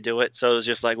 Data could do it, so it was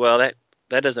just like, well, that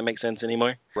doesn't make sense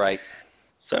anymore. Right.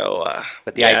 So,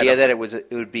 but the idea that it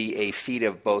would be a feat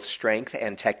of both strength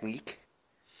and technique,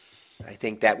 I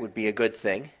think that would be a good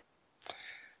thing.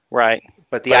 Right.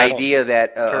 But the idea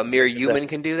that a mere human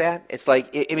can do that, it's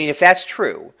like, I mean, if that's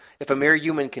true, if a mere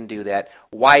human can do that,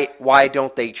 why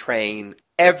don't they train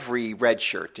every red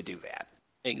shirt to do that?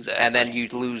 Exactly. And then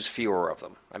you'd lose fewer of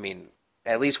them. I mean,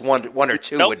 at least one or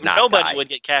two would not Nobody die. would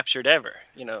get captured ever.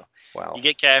 Well, you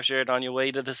get captured on your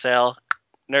way to the cell,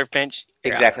 nerve pinch.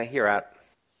 Exactly. You're out.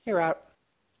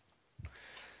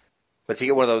 But if you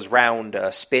get one of those round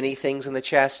spinny things in the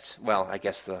chest, well, I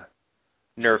guess the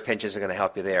nerve pinches are going to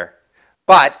help you there.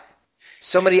 But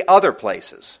so many other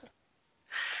places.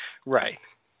 Right.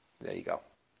 There you go.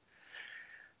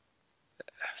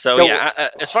 So yeah,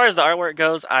 as far as the artwork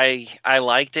goes, I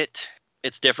liked it.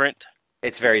 It's different,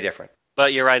 It's very different.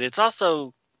 but you're right. It's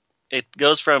also it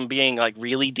goes from being like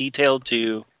really detailed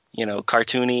to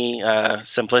cartoony,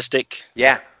 simplistic.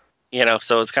 Yeah.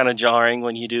 So it's kind of jarring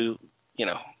when you do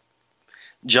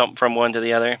jump from one to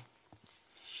the other.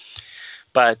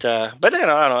 But I don't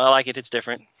know. I like it. It's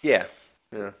different. Yeah.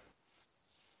 Yeah.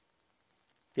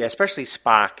 Yeah, especially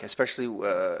Spock, especially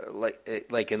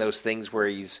like in those things where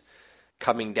he's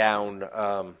coming down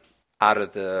out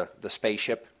of the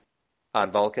spaceship on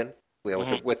Vulcan,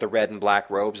 with the red and black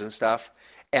robes and stuff.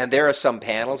 And there are some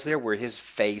panels there where his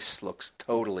face looks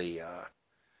totally,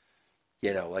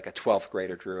 like a 12th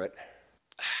grader drew it.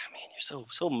 Man, you're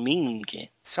so mean, kid.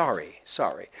 Sorry.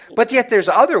 But yet there's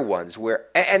other ones where,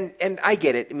 and I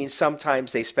get it. I mean,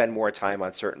 sometimes they spend more time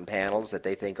on certain panels that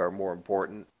they think are more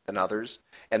important than others.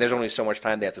 And there's only so much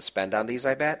time they have to spend on these,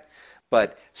 I bet.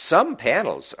 But some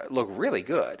panels look really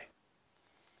good.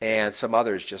 And some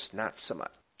others just not so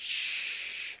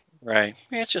much. Right.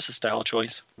 Yeah, it's just a style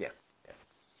choice. Yeah.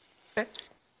 Okay.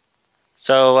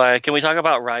 So can we talk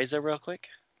about Risa real quick?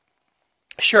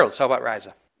 Sure, let's talk about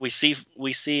Risa. We see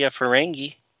a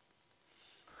Ferengi.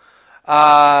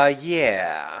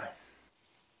 Yeah. I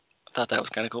thought that was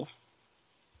kind of cool.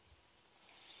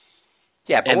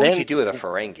 Yeah, but what would you do with a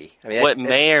Ferengi? I mean, what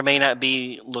may or may not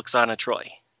be Luxana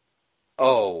Troy.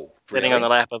 Oh, sitting on the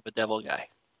lap of a devil guy.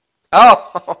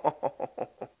 Oh,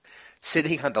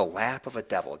 sitting on the lap of a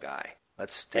devil guy.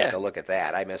 Let's take a look at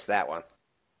that. I missed that one.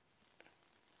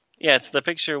 Yeah, it's the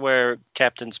picture where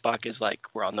Captain Spock is like,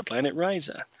 we're on the planet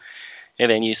Risa. And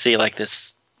then you see like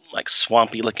this like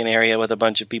swampy looking area with a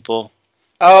bunch of people.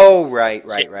 Oh, right.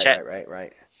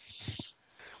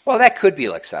 Well, that could be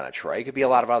Luxana Troy. It could be a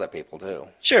lot of other people, too.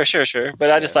 Sure. But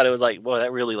I just thought it was like, whoa,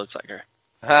 that really looks like her.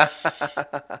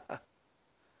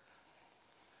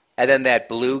 And then that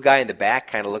blue guy in the back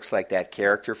kind of looks like that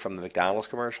character from the McDonald's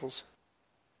commercials.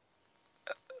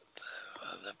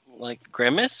 Like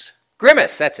Grimace?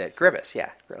 Grimace, that's it. Grimace,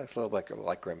 yeah. It's a little bit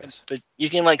like Grimace. But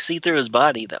you can like see through his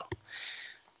body, though.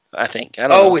 I think. I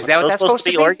don't know. Is that what that's supposed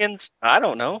to be? Organs? I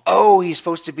don't know. Oh, he's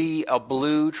supposed to be a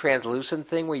blue translucent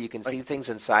thing where you can see things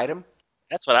inside him?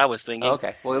 That's what I was thinking.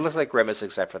 Okay. Well, it looks like Grimace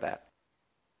except for that.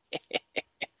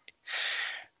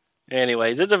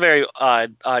 Anyways, it's a very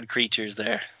odd creatures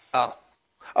there. Oh,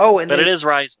 but it is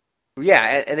Risa.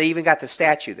 Yeah, and they even got the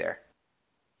statue there.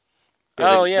 The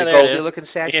Goldie-looking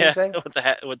statue thing? with the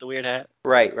hat, with the weird hat.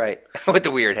 Right. With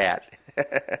the weird hat.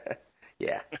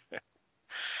 Yeah.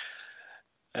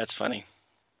 That's funny.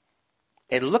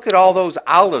 And look at all those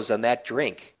olives on that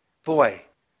drink. Boy,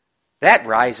 that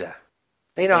Risa.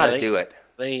 They know how to do it.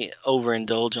 They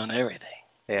overindulge on everything.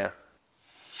 Yeah.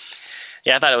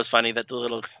 Yeah, I thought it was funny that the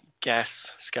little gas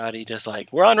Scotty just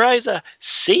like, we're on Risa.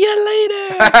 See you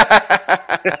later.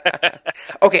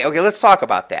 Okay, let's talk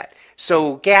about that.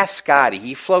 So Gas Scotty,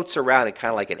 he floats around in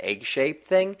kind of like an egg-shaped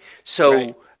thing.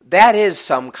 So that is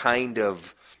some kind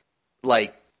of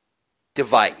like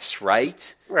device,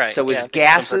 right? Right. So his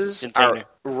gases are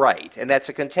right, and that's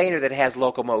a container that has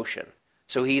locomotion.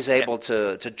 So he's able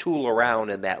to tool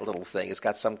around in that little thing. It's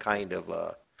got some kind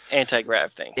of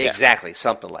anti-grav thing. Exactly,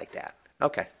 something like that.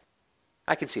 Okay,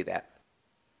 I can see that.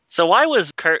 So why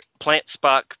was Kurt Plant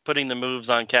Spock putting the moves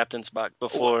on Captain Spock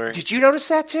before? Did you notice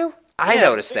that too? I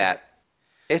noticed that.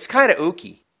 It's kind of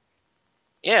ooky.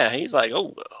 Yeah, he's like,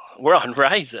 oh, we're on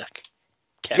Risa.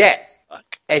 Captain Spock.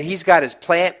 And he's got his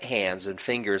plant hands and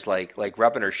fingers like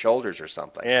rubbing her shoulders or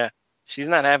something. Yeah, she's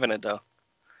not having it though.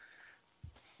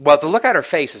 Well, the look on her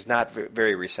face is not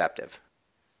very receptive.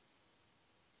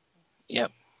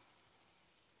 Yep.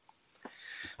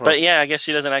 Huh. But yeah, I guess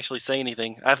she doesn't actually say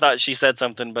anything. I thought she said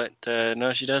something, but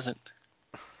no, she doesn't.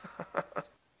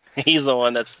 He's the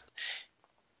one that's,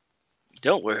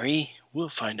 don't worry, we'll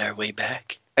find our way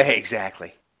back.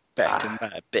 Exactly. Back to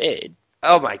my bed.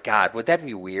 Oh my God, would that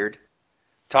be weird?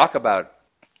 Talk about,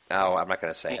 I'm not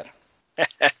going to say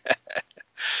it.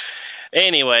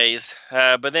 Anyways,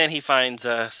 but then he finds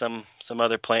some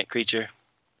other plant creature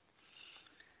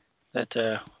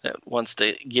that wants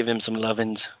to give him some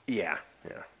lovin's. Yeah.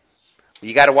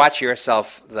 You got to watch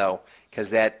yourself though, because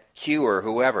that Q or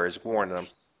whoever is warning them.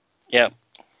 Yep.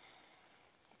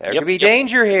 There could be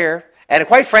danger here. And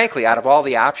quite frankly, out of all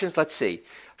the options, let's see,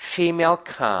 female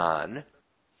Khan,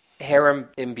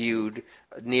 harem-imbued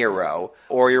Nero,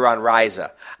 or you're on Risa.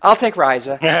 I'll take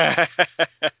Risa.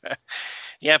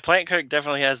 Yeah, Plant Kirk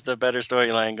definitely has the better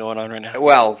storyline going on right now.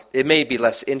 Well, it may be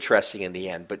less interesting in the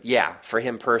end, but yeah, for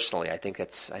him personally, I think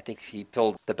he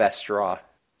pulled the best straw.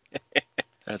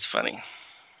 That's funny.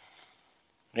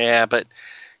 Yeah, but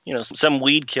some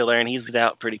weed killer, and he's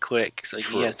out pretty quick, so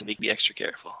True. he has to be extra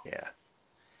careful. Yeah.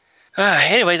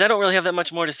 Anyways, I don't really have that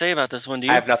much more to say about this one, do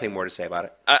you? I have nothing more to say about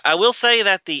it. I will say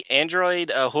that the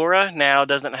android Ahura now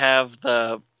doesn't have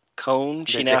the cone.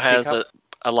 She now Dixie has cup?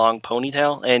 a long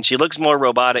ponytail, and she looks more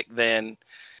robotic than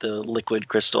the liquid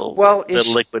crystal. Well, the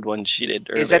liquid one she did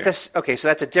earlier. Is that this? Okay, so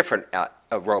that's a different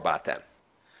a robot then,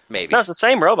 maybe. No, it's the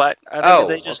same robot. I think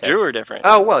they just drew her different.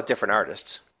 Oh well, different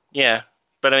artists. Yeah,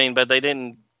 but they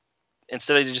didn't.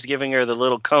 Instead of just giving her the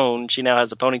little cone, she now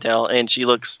has a ponytail, and she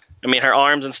looks. Her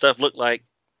arms and stuff look like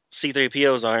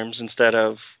C-3PO's arms instead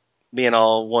of being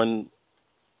all one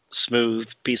smooth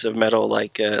piece of metal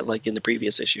like in the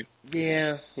previous issue.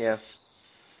 Yeah. And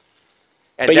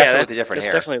But definitely the different it's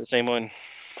hair. definitely the same one.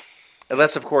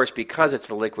 Unless, of course, because it's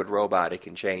a liquid robot, it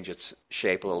can change its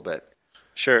shape a little bit.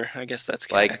 Sure, I guess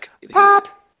that's Like pop.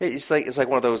 It's like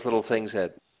one of those little things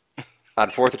that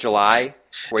on 4th of July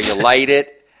where you light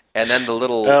it. And then the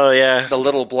little, the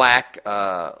little black,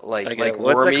 like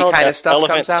wormy kind of stuff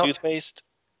comes out. Elephant toothpaste?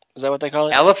 Is that what they call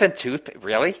it? Elephant toothpaste?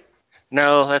 Really?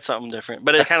 No, that's something different.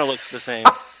 But it kind of looks the same.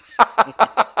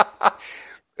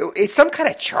 It's some kind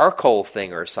of charcoal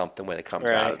thing or something when it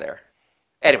comes out of there.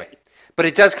 Anyway, but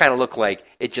it does kind of look like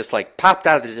it just like popped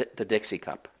out of the Dixie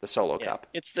cup, the Solo cup.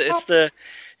 It's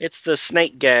the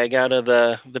snake gag out of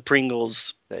the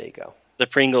Pringles. There you go. The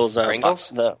Pringles. Pringles?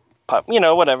 The pop.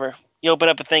 Whatever. You open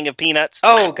up a thing of peanuts.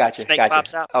 Oh, gotcha. Snake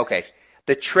pops out. Okay.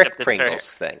 The trick Except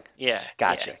Pringles thing. Yeah.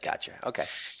 Gotcha. Okay.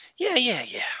 Yeah.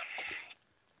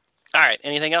 All right.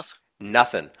 Anything else?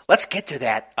 Nothing. Let's get to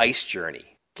that ice journey.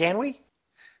 Can we?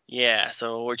 Yeah.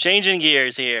 So we're changing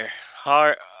gears here.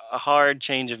 A hard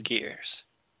change of gears.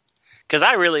 Because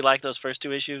I really like those first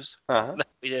two issues that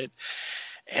we did.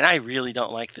 And I really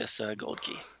don't like this Gold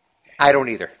Key. I don't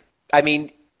either.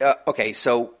 Okay,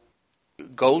 so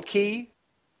Gold Key,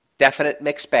 definite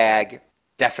mixed bag,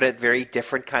 definite very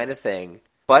different kind of thing,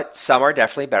 but some are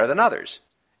definitely better than others.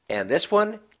 And this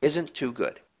one isn't too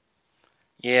good.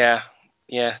 Yeah,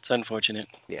 it's unfortunate.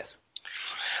 Yes.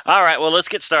 All right, well, let's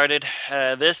get started.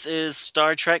 This is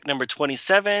Star Trek number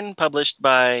 27, published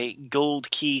by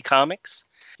Gold Key Comics.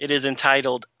 It is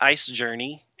entitled Ice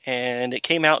Journey, and it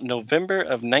came out in November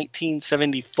of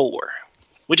 1974,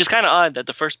 which is kind of odd that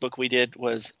the first book we did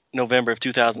was November of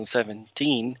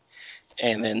 2017,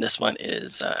 and then this one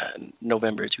is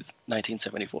November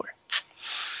 1974.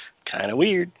 Kind of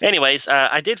weird. Anyways,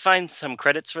 I did find some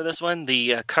credits for this one.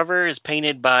 The cover is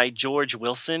painted by George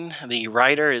Wilson. The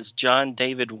writer is John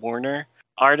David Warner.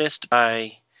 Artist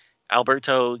by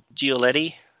Alberto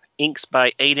Giolitti. Inks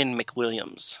by Aidan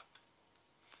McWilliams.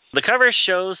 The cover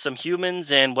shows some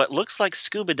humans in what looks like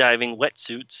scuba diving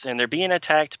wetsuits, and they're being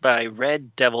attacked by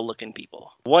red devil-looking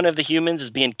people. One of the humans is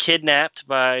being kidnapped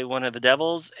by one of the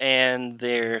devils, and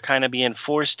they're kind of being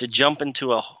forced to jump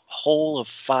into a hole of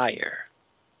fire.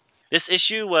 This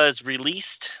issue was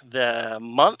released the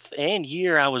month and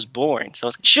year I was born, so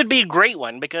it should be a great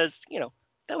one because,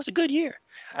 that was a good year.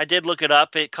 I did look it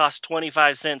up. It cost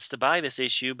 25 cents to buy this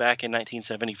issue back in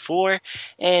 1974,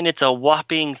 and it's a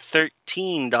whopping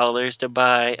 $13 to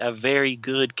buy a very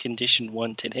good condition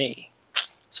one today.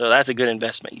 So that's a good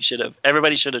investment.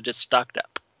 Everybody should have just stocked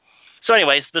up. So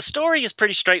anyways, the story is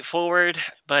pretty straightforward,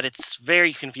 but it's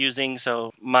very confusing.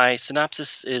 So my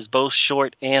synopsis is both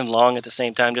short and long at the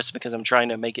same time, just because I'm trying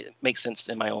to make it make sense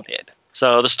in my own head.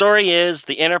 So the story is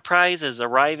the Enterprise is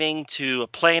arriving to a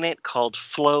planet called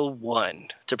Flow 1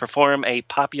 to perform a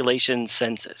population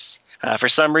census. For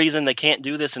some reason, they can't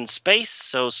do this in space,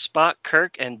 so Spock,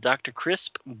 Kirk, and Dr.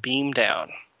 Crisp beam down.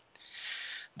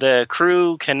 The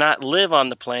crew cannot live on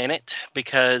the planet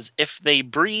because if they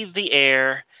breathe the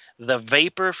air, the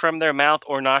vapor from their mouth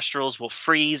or nostrils will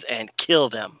freeze and kill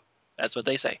them. That's what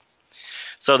they say.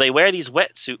 So they wear these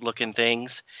wetsuit-looking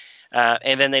things,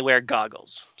 and then they wear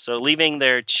goggles. So leaving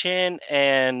their chin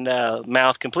and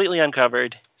mouth completely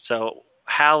uncovered. So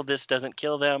how this doesn't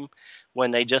kill them when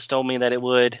they just told me that it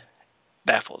would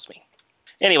baffles me.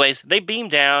 Anyways, they beam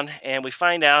down, and we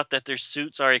find out that their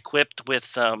suits are equipped with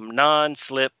some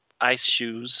non-slip ice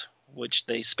shoes, which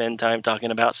they spend time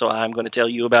talking about, so I'm going to tell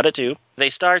you about it too.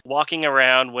 They start walking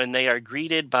around when they are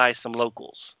greeted by some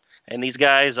locals. And these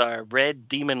guys are red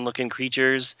demon-looking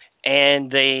creatures, and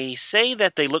they say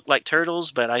that they look like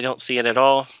turtles, but I don't see it at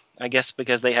all. I guess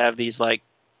because they have these, like,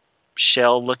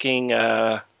 shell-looking,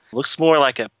 looks more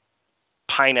like a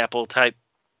pineapple-type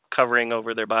covering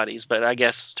over their bodies, but I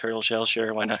guess turtle shell,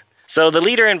 sure, why not? So the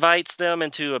leader invites them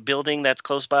into a building that's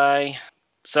close by.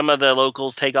 Some of the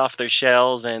locals take off their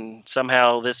shells, and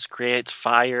somehow this creates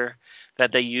fire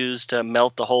that they use to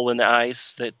melt the hole in the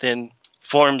ice that then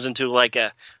forms into like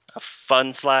a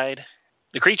fun slide.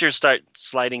 The creatures start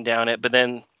sliding down it, but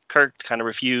then Kirk kind of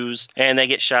refuses, and they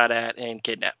get shot at and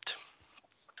kidnapped.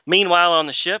 Meanwhile, on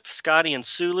the ship, Scotty and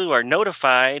Sulu are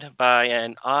notified by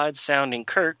an odd-sounding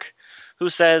Kirk, who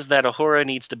says that Uhura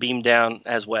needs to beam down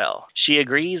as well. She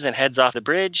agrees and heads off the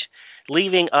bridge,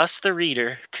 leaving us, the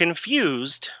reader,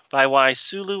 confused by why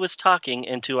Sulu is talking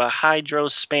into a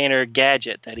hydro-spanner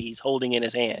gadget that he's holding in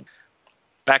his hand.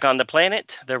 Back on the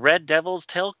planet, the Red Devils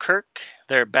tell Kirk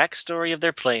their backstory of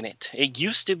their planet. It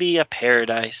used to be a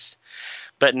paradise,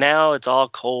 but now it's all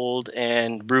cold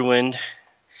and ruined,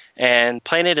 and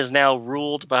planet is now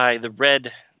ruled by the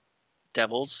Red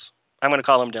Devils. I'm going to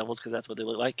call them devils because that's what they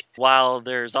look like. While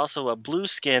there's also a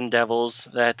blue-skinned devils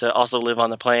that also live on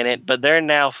the planet, but they're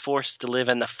now forced to live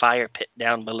in the fire pit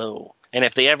down below. And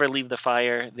if they ever leave the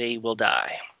fire, they will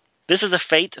die. This is a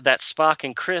fate that Spock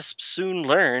and Crisp soon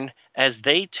learn, as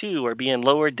they too are being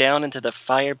lowered down into the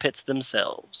fire pits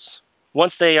themselves.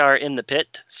 Once they are in the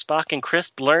pit, Spock and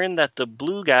Crisp learn that the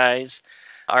blue guys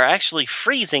are actually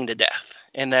freezing to death,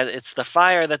 and that it's the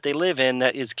fire that they live in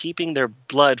that is keeping their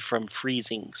blood from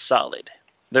freezing solid.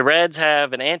 The Reds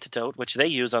have an antidote, which they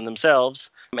use on themselves,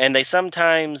 and they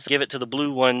sometimes give it to the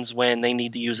blue ones when they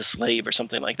need to use a slave or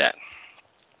something like that.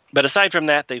 But aside from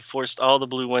that, they've forced all the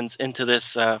blue ones into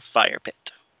this fire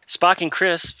pit. Spock and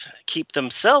Crisp keep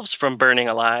themselves from burning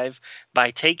alive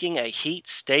by taking a heat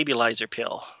stabilizer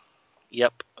pill.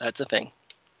 Yep, that's a thing.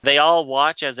 They all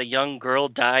watch as a young girl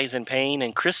dies in pain,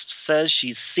 and Crisp says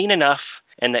she's seen enough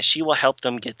and that she will help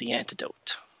them get the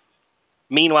antidote.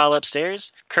 Meanwhile,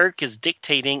 upstairs, Kirk is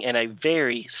dictating in a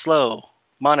very slow,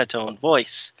 monotone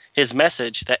voice his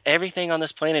message that everything on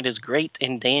this planet is great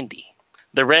and dandy.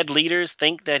 The Red leaders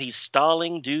think that he's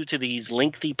stalling due to these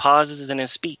lengthy pauses in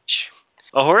his speech.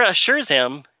 Uhura assures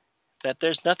him that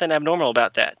there's nothing abnormal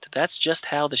about that. That's just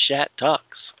how the Shat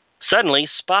talks. Suddenly,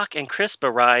 Spock and Crisp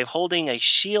arrive holding a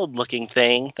shield-looking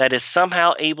thing that is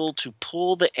somehow able to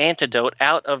pull the antidote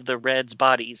out of the Reds'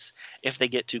 bodies if they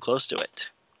get too close to it.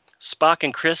 Spock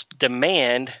and Crisp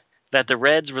demand that the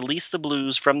Reds release the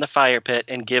Blues from the fire pit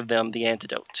and give them the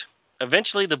antidote.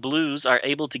 Eventually, the Blues are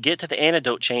able to get to the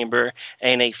antidote chamber,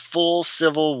 and a full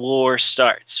civil war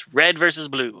starts. Red versus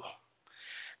Blue.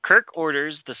 Kirk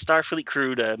orders the Starfleet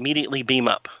crew to immediately beam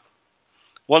up.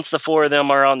 Once the four of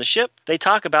them are on the ship, they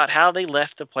talk about how they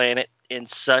left the planet in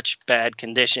such bad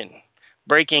condition,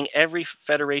 breaking every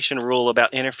Federation rule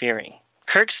about interfering.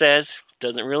 Kirk says,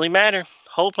 doesn't really matter.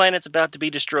 Whole planet's about to be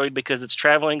destroyed because it's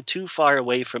traveling too far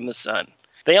away from the sun.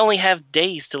 They only have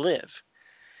days to live.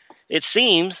 It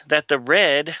seems that the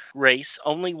Red race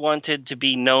only wanted to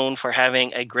be known for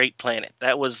having a great planet.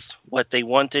 That was what they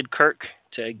wanted Kirk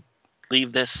to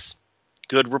leave this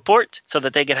good report so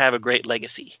that they could have a great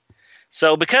legacy.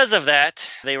 So because of that,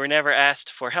 they were never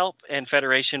asked for help, and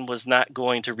Federation was not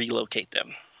going to relocate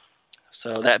them.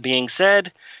 So that being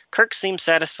said, Kirk seems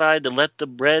satisfied to let the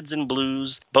Reds and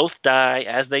Blues both die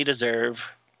as they deserve,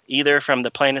 either from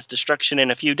the planet's destruction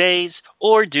in a few days,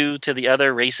 or due to the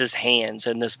other race's hands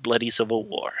in this bloody civil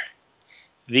war.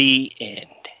 The end.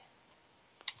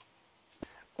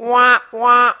 Wah,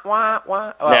 wah, wah,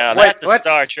 wah. Now, that's a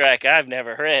Star Trek I've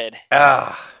never read.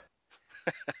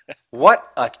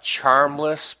 What a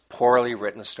charmless, poorly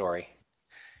written story.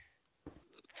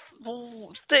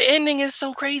 The ending is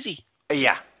so crazy.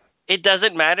 Yeah. It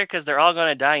doesn't matter because they're all going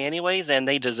to die anyways, and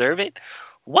they deserve it.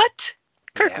 What?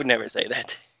 Kirk would never say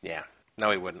that. Yeah.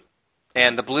 No, he wouldn't.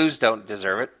 And the Blues don't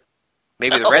deserve it.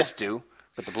 Maybe the Reds do,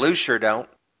 but the Blues sure don't.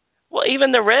 Well,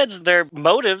 even the Reds, their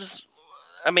motives,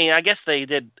 I mean, I guess they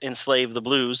did enslave the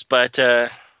Blues, but,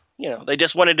 they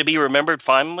just wanted to be remembered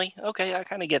fondly. Okay, I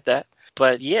kind of get that.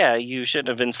 But, yeah, you shouldn't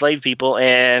have enslaved people,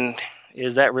 and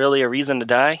is that really a reason to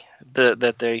die?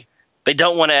 That they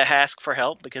don't want to ask for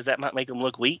help because that might make them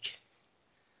look weak?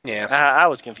 Yeah. I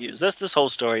was confused. This whole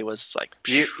story was like...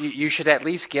 You should at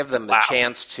least give them the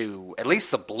chance to... At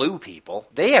least the blue people.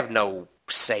 They have no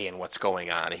say in what's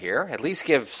going on here. At least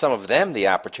give some of them the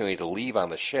opportunity to leave on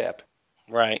the ship.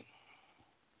 Right.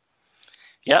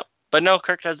 Yep. But no,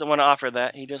 Kirk doesn't want to offer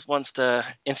that. He just wants to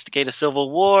instigate a civil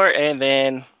war and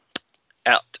then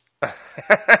out.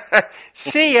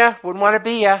 See ya. Wouldn't want to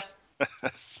be ya.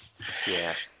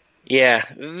 Yeah. Yeah,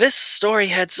 this story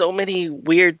had so many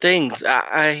weird things.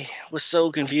 I was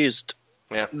so confused.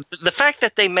 Yeah. The fact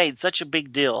that they made such a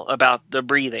big deal about the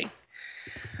breathing.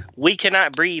 We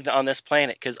cannot breathe on this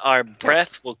planet because our breath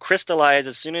will crystallize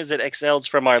as soon as it exhales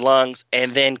from our lungs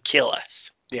and then kill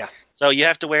us. Yeah. So you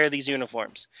have to wear these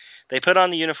uniforms. They put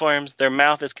on the uniforms, their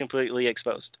mouth is completely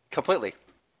exposed. Completely.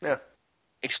 Yeah.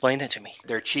 Explain that to me.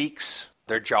 Their cheeks,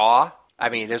 their jaw. I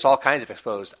mean, there's all kinds of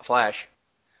exposed flesh.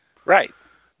 Right.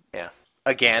 Yeah.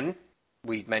 Again,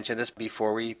 We mentioned this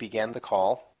before we began the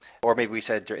call, or maybe we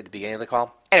said at the beginning of the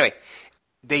call. Anyway,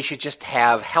 they should just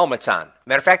have helmets on.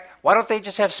 Matter of fact, why don't they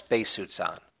just have spacesuits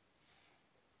on?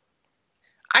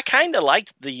 I kind of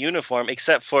liked the uniform,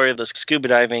 except for the scuba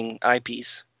diving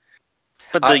eyepiece.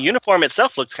 But the uniform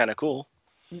itself looks kind of cool.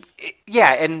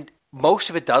 Yeah, and most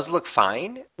of it does look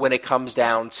fine when it comes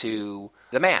down to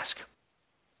the mask.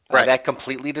 Right. That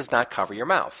completely does not cover your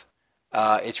mouth.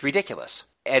 It's ridiculous.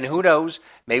 And who knows,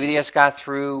 maybe they just got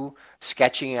through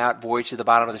sketching out Voyage to the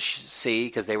Bottom of the Sea,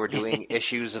 because they were doing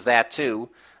issues of that too,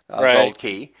 Gold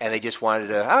Key, and they just wanted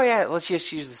to, let's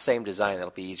just use the same design.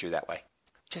 It'll be easier that way.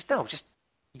 Just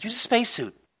use a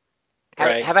spacesuit.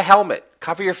 Have a helmet.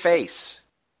 Cover your face.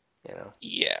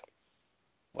 Yeah.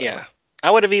 Whatever. Yeah. I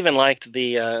would have even liked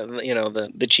the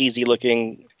the cheesy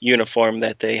looking uniform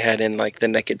that they had in like the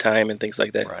Naked Time and things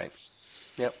like that. Right.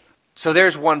 Yep. So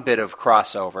there's one bit of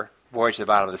crossover, Voyage to the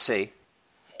Bottom of the Sea.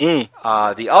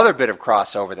 The other bit of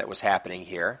crossover that was happening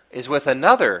here is with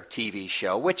another TV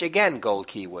show, which again Gold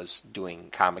Key was doing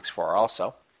comics for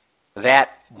also.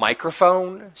 That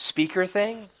microphone speaker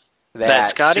thing that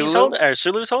Scotty's holding, or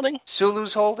Sulu's holding?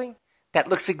 Sulu's holding. That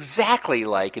looks exactly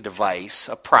like a device,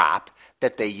 a prop,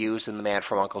 that they use in the Man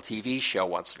from U.N.C.L.E. TV show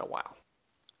once in a while.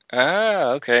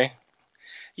 Ah, okay.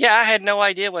 Yeah, I had no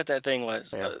idea what that thing was.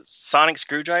 Yeah. Sonic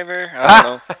screwdriver? I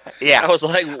don't know. Yeah. I was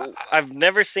like, I've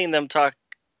never seen them talk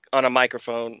on a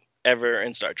microphone ever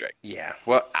in Star Trek. Yeah.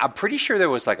 Well, I'm pretty sure there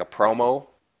was like a promo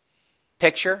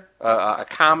picture, a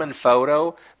common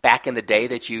photo back in the day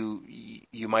that you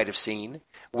might have seen,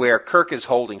 where Kirk is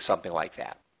holding something like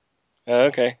that.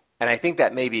 Okay. And I think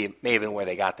that may have been where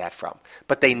they got that from.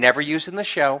 But they never used it in the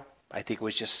show. I think it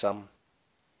was just some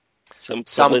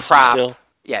prop. Still.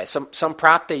 Yeah, some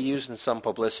prop they used in some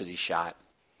publicity shot.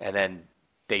 And then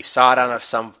they saw it on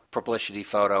some publicity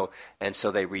photo, and so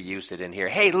they reused it in here.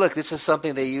 Hey, look, this is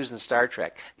something they used in Star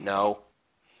Trek. No.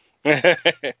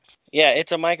 Yeah,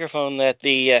 it's a microphone that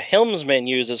the helmsman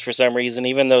uses for some reason,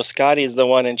 even though Scotty's the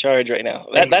one in charge right now.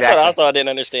 That's what also I didn't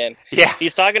understand. Yeah.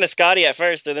 He's talking to Scotty at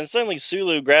first, and then suddenly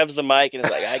Sulu grabs the mic and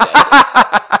is like, I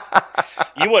got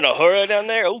this. You want a horror down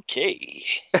there? Okay.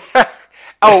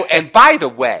 Oh, and by the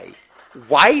way,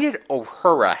 why did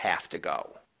Uhura have to go?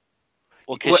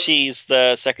 Well, because she's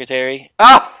the secretary.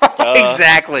 Oh,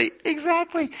 exactly.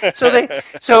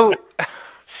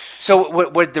 So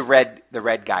what did the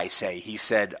red guy say? He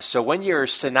said, so when your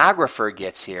stenographer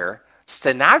gets here,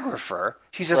 stenographer?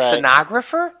 She's a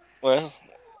stenographer? Well,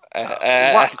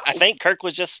 I think Kirk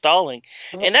was just stalling.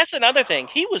 And that's another thing.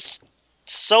 He was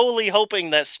solely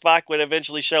hoping that Spock would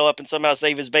eventually show up and somehow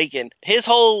save his bacon. His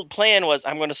whole plan was,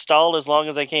 I'm going to stall as long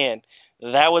as I can.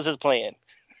 That was his plan.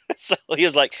 So he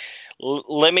was like,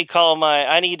 let me call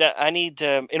I need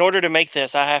to, in order to make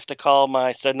this, I have to call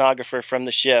my stenographer from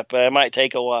the ship. It might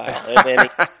take a while. And then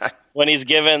when he's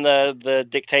given the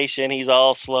dictation, he's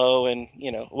all slow and,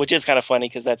 which is kind of funny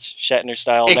because that's Shatner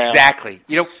style now. Exactly.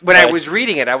 When I was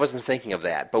reading it, I wasn't thinking of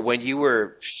that. But when you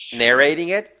were narrating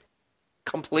it,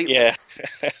 completely. Yeah.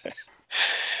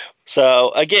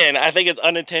 So, again, I think it's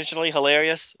unintentionally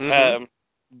hilarious. Mm-hmm.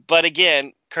 But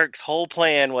again, Kirk's whole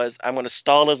plan was, I'm going to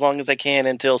stall as long as I can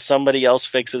until somebody else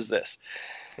fixes this.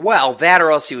 Well, that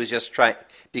or else he was just trying,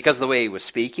 because of the way he was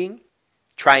speaking,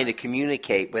 trying to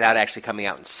communicate without actually coming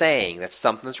out and saying that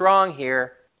something's wrong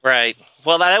here. Right.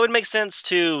 Well, that would make sense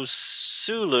to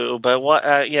Sulu, but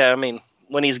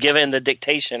when he's given the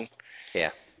dictation.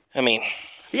 Yeah.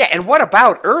 Yeah, and what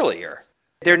about earlier?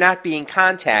 They're not being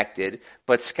contacted,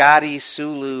 but Scotty,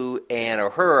 Sulu, and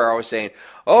Uhura are always saying,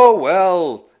 oh,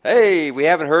 well, hey, we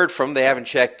haven't heard from them, they haven't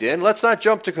checked in. Let's not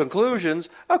jump to conclusions.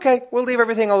 Okay, we'll leave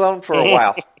everything alone for a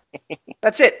while.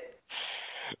 That's it.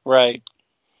 Right.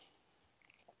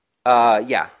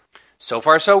 Yeah. So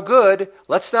far, so good.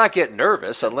 Let's not get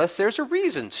nervous unless there's a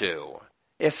reason to.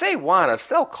 If they want us,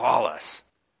 they'll call us.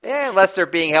 Yeah, unless they're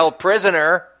being held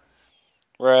prisoner.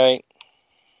 Right.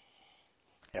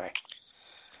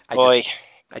 Anyway.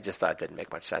 I just thought it didn't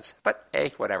make much sense. But,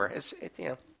 hey, whatever.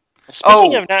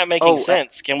 Speaking of not making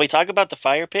sense, can we talk about the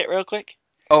fire pit real quick?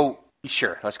 Oh,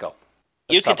 sure. Let's go.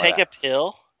 You can take a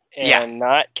pill and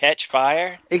not catch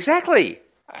fire? Exactly.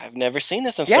 I've never seen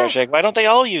this in Star Trek. Why don't they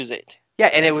all use it?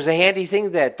 Yeah, and it was a handy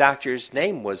thing that Doctor's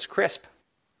name was Crisp.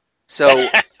 So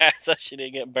so she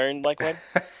didn't get burned like one?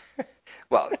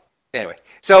 Well, anyway.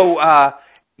 So,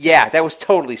 that was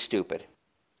totally stupid.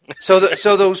 So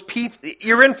those people,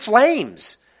 you're in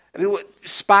flames.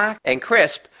 Spock and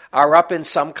Crisp are up in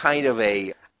some kind of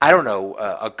a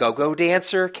go-go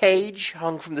dancer cage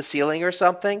hung from the ceiling or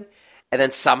something, and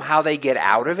then somehow they get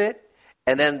out of it,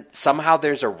 and then somehow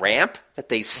there's a ramp that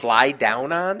they slide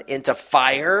down on into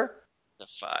fire. the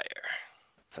fire.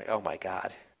 It's like, oh my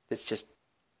God, it's just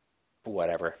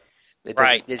whatever.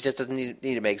 Right. It just doesn't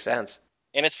need to make sense.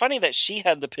 And it's funny that she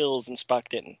had the pills and Spock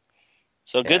didn't.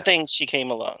 So good thing she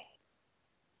came along.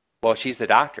 Well, she's the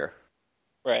doctor.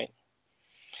 Right.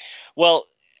 Well,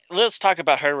 let's talk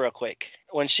about her real quick.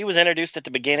 When she was introduced at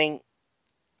the beginning,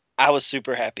 I was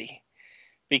super happy.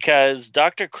 Because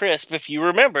Dr. Crisp, if you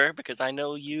remember, because I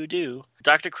know you do,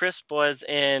 Dr. Crisp was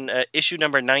in issue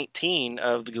number 19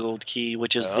 of the Gold Key,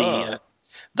 which is the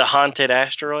haunted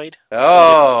asteroid.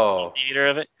 Oh. The theater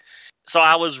of it. So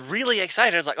I was really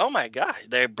excited. I was like, oh my God,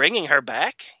 they're bringing her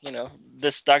back. You know,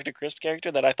 this Dr. Crisp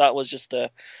character that I thought was just a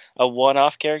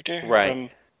one-off character from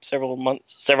several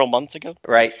months ago.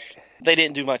 Right. They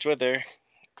didn't do much with her.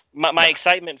 My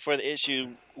excitement for the issue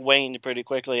waned pretty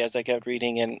quickly as I kept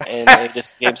reading, and it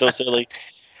just became so silly.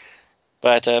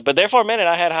 But there for a minute,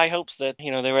 I had high hopes that,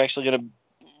 you know, they were actually going to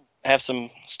have some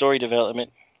story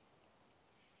development.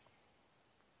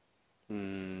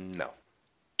 No.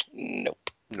 Nope.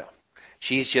 No.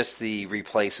 She's just the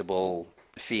replaceable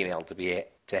female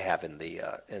to have in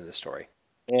the story.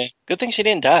 Yeah. Good thing she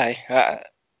didn't die.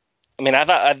 I mean, I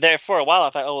thought there for a while. I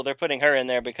thought, oh, they're putting her in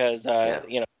there because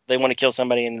you know, they want to kill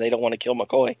somebody and they don't want to kill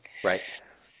McCoy. Right.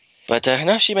 But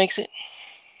no, she makes it.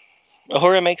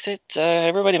 Uhura makes it.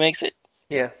 Everybody makes it.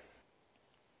 Yeah.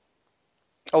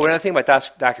 Oh, another thing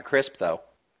about Dr. Crisp, though.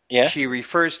 Yeah. She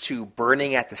refers to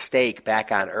burning at the stake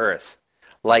back on Earth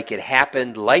like it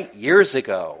happened light years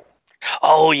ago.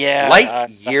 Oh, yeah. Light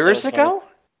years ago?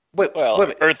 Wait,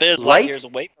 well, Earth is light years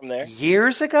away from there.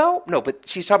 Years ago? No, but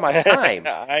she's talking about time.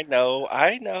 I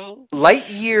know. Light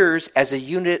years as a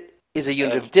unit is a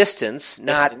unit of distance,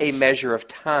 not a measure of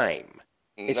time.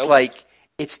 It's like,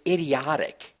 it's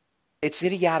idiotic. It's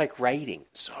idiotic writing.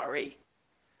 Sorry.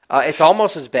 It's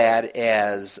almost as bad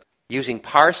as using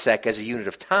parsec as a unit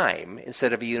of time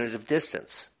instead of a unit of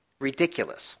distance.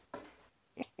 Ridiculous.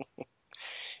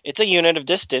 It's a unit of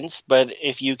distance, but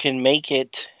if you can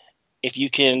get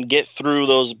through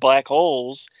those black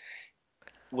holes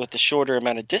with a shorter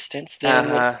amount of distance, then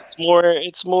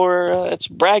it's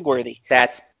bragworthy.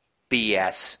 That's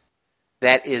BS.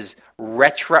 That is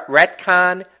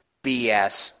retcon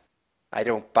BS. I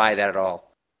don't buy that at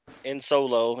all. In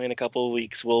Solo, in a couple of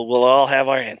weeks, we'll all have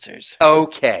our answers.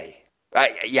 Okay.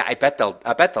 I bet they'll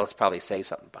probably say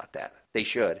something about that. They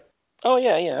should. Oh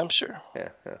yeah, I'm sure. Yeah.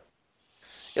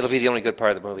 It'll be the only good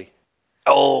part of the movie.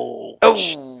 Oh.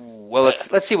 Well,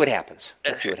 let's see what happens.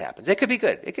 It could be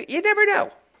good. You never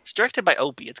know. It's directed by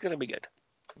Opie. It's going to be good.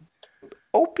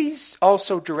 Opie's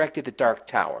also directed The Dark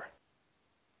Tower.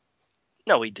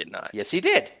 No, he did not. Yes, he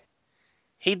did.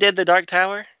 He did The Dark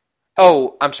Tower?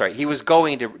 Oh, I'm sorry. He was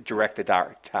going to direct The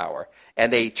Dark Tower,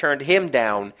 and they turned him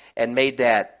down and made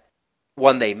that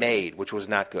one they made, which was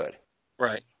not good.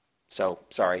 Right. So,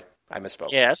 sorry. I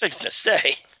misspoke. Yeah, I was fixing to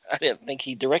say. I didn't think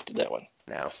he directed that one.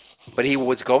 No. But he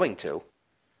was going to.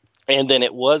 And then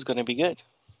it was going to be good.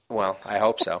 Well, I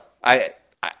hope so. I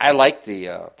like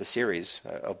the series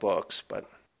of books, but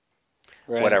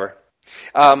whatever.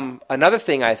 Another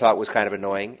thing I thought was kind of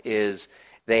annoying is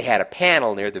they had a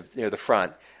panel near the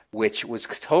front, which was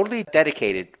totally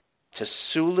dedicated to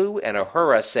Sulu and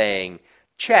Uhura saying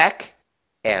check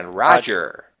and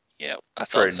Roger. Yeah, I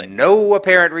for no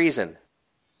apparent reason.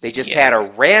 They just had a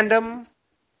random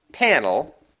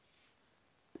panel,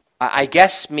 I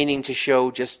guess meaning to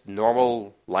show just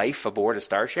normal life aboard a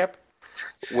starship,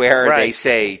 where they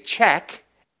say check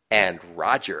and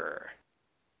Roger.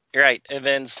 Right, and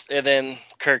then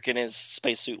Kirk in his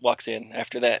spacesuit walks in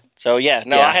after that. So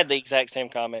I had the exact same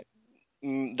comment.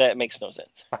 That makes no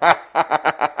sense.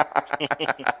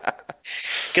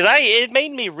 Because it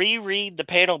made me reread the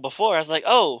panel before. I was like,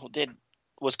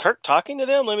 was Kirk talking to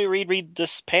them? Let me reread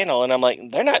this panel. And I'm like,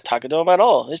 they're not talking to him at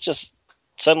all. It's just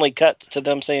suddenly cuts to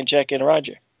them saying check in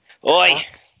Roger. Oi!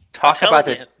 Talk about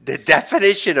the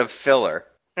definition of filler.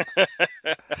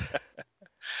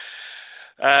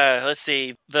 Let's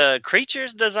see. The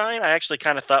creature's design I actually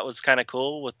kind of thought was kind of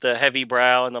cool with the heavy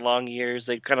brow and the long ears.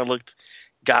 They kind of looked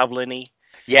goblin-y.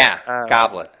 Yeah,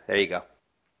 goblin. There you go.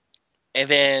 And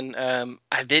then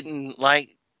I didn't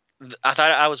like... I thought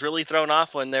I was really thrown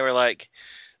off when they were like,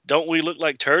 don't we look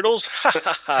like turtles? Ha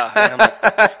ha ha. And I'm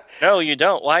like, no, you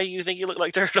don't. Why do you think you look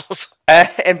like turtles?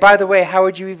 And by the way, how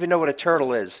would you even know what a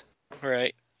turtle is?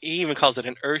 Right. He even calls it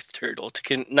an earth turtle,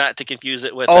 not to confuse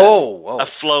it with a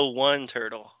Flow 1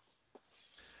 turtle.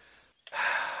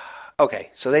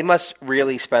 Okay, so they must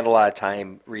really spend a lot of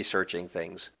time researching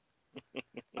things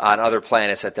on other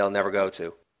planets that they'll never go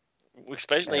to.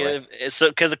 Especially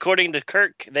because according to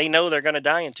Kirk, they know they're going to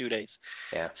die in 2 days.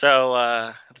 Yeah.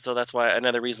 So that's why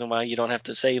another reason why you don't have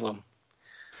to save them.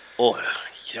 Oh,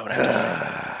 you don't have to say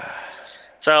that.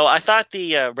 So I thought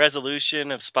the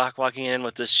resolution of Spock walking in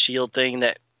with this shield thing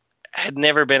that had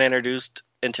never been introduced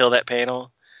until that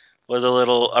panel was a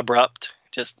little abrupt.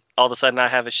 Just all of a sudden I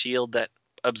have a shield that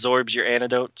absorbs your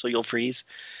antidote so you'll freeze.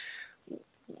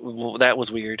 That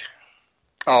was weird.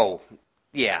 Oh,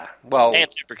 yeah. Well,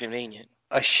 And super convenient.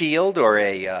 a shield or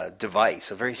a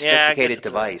device, a very sophisticated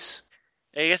device.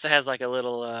 I guess it has like a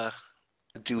little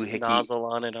Doohickey. nozzle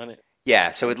on it.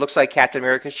 Yeah, so it looks like Captain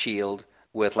America's shield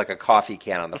with like a coffee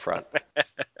can on the front.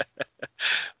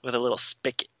 With a little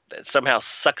spigot that somehow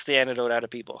sucks the antidote out of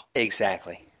people.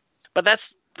 Exactly. But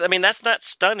that's not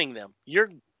stunning them.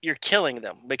 You're killing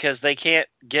them because they can't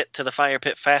get to the fire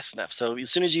pit fast enough. So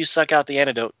as soon as you suck out the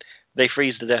antidote, they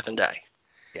freeze to death and die.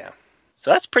 Yeah.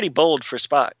 So that's pretty bold for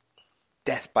Spock.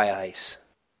 Death by ice.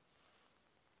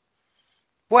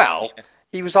 Well,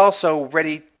 he was also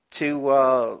ready to,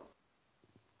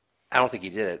 I don't think he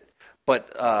did it,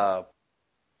 but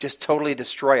just totally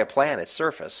destroy a planet's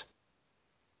surface.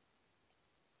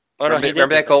 Oh, no,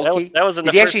 remember that gold key? That was in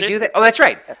Did the he first actually do issue. that? Oh, that's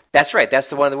right. That's right. That's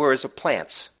the one where it's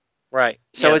plants. Right.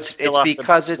 So Yeah, it's kill off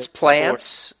because the it's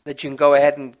plants that you can go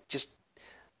ahead and just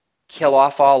kill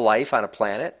off all life on a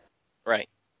planet? Right.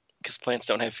 Because plants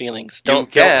don't have feelings. You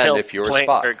Don't can tell if you're Plant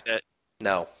Spock. Kirk that.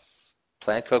 No.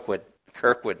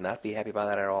 Kirk would not be happy about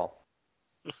that at all.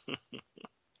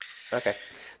 Okay.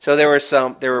 So there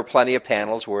were plenty of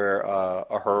panels where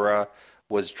Uhura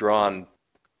was drawn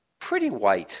pretty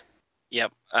white.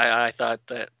 Yep, I thought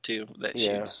that too. That she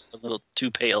Yeah. was a little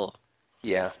too pale.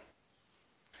 Yeah.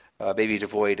 Maybe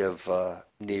devoid of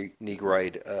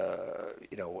negroid,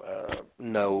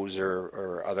 nose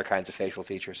or other kinds of facial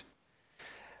features.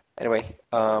 Anyway,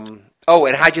 and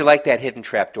how'd you like that hidden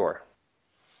trap door?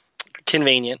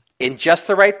 Convenient. In just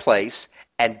the right place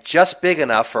and just big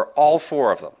enough for all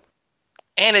four of them.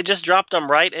 And it just dropped them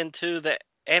right into the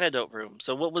antidote room.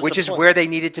 So what was Which the is point? where they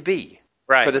needed to be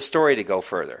right. for the story to go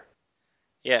further.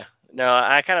 Yeah. No,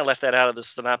 I kind of left that out of the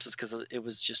synopsis because it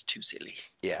was just too silly.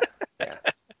 Yeah, yeah.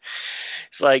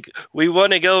 It's like, we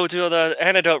want to go to the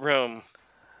antidote room.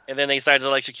 And then they start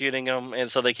electrocuting them,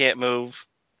 and so they can't move.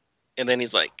 And then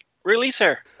he's like, release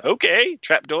her. Okay.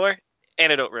 Trapdoor,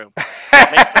 antidote room.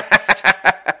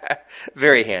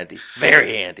 Very handy.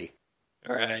 Very handy.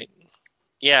 All right.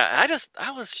 Yeah,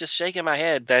 I was just shaking my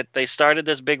head that they started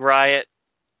this big riot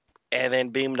and then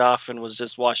beamed off and was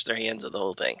just washed their hands of the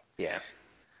whole thing. Yeah,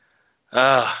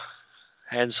 I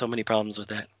had so many problems with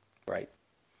that. right.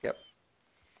 Yep.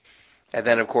 And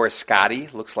then, of course, Scotty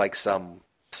looks like some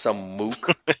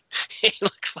mook.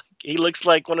 he looks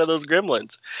like one of those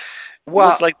gremlins. He Well,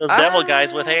 looks like those devil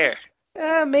guys with hair.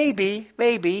 Maybe.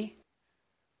 But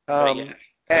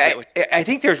yeah, I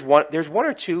think there's one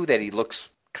or two that he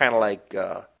looks kind of like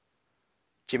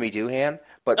Jimmy Doohan,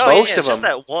 but most of them,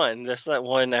 just that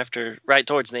one after right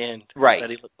towards the end, right? That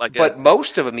he looked like but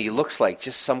most of them, he looks like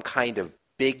just some kind of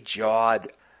big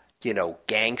jawed,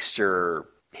 gangster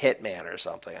hitman or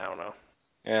something. I don't know.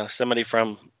 Yeah, somebody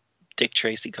from Dick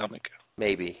Tracy comic.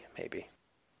 Maybe.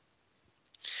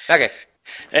 Okay.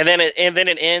 And then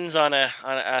it ends on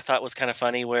I thought was kind of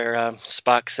funny where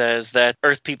Spock says that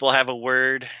Earth people have a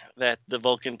word that the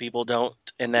Vulcan people don't,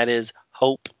 and that is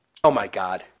hope. Oh my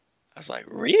God. I was like,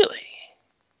 really?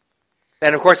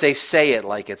 And of course they say it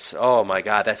like it's, oh my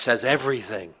God, that says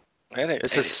everything.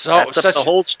 This is such the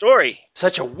whole story.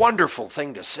 Such a wonderful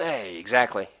thing to say.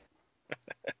 Exactly.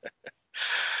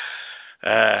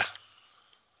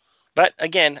 But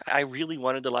again, I really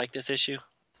wanted to like this issue,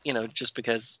 just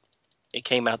because it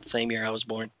came out the same year I was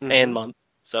born and month.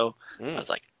 So I was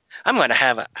like, I'm going to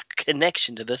have a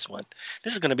connection to this one.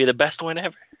 This is going to be the best one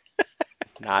ever.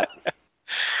 Not.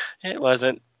 It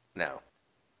wasn't. No.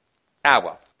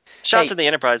 Well. Shots of the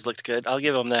Enterprise looked good. I'll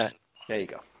give them that. There you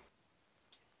go.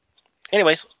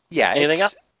 Anyways. Yeah. Anything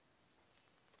else?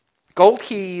 Gold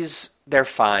keys, they're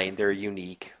fine. They're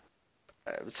unique.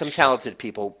 Some talented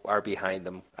people are behind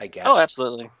them, I guess. Oh,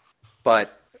 absolutely.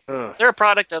 But they're a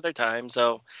product of their time.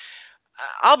 So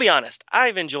I'll be honest.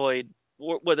 I've enjoyed.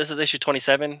 This is issue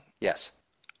 27. Yes.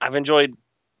 I've enjoyed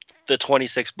the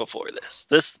 26 before this.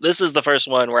 This is the first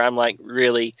one where I'm like,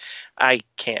 really, I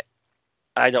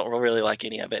don't really like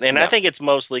any of it. And No. I think it's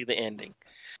mostly the ending.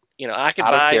 I could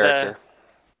Out of buy character.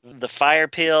 the fire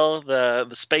pill, the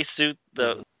space suit,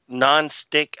 the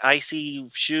non-stick icy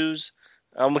shoes.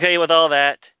 I'm okay with all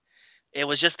that. It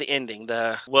was just the ending.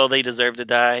 They deserve to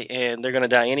die, and they're going to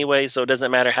die anyway, so it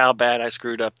doesn't matter how bad I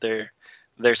screwed up their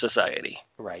society.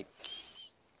 Right.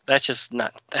 That's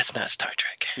not Star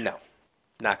Trek. No.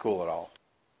 Not cool at all.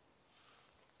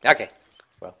 Okay.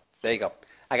 Well, there you go.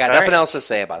 I got All nothing right. else to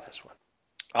say about this one.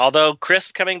 Although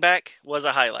Crisp coming back was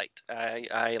a highlight.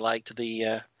 I liked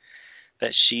the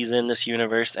that she's in this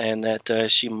universe and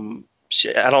that she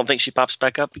I don't think she pops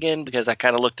back up again because I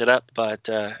kind of looked it up, but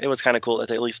it was kind of cool that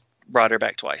they at least brought her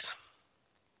back twice.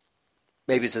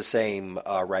 Maybe it's the same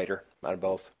writer on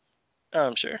both. Oh,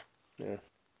 I'm sure. Yeah.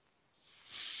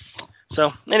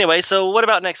 So anyway, so what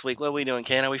about next week? What are we doing,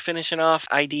 Ken? Are we finishing off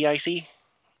IDIC?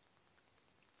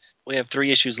 We have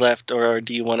 3 issues left, or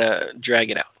do you want to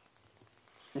drag it out?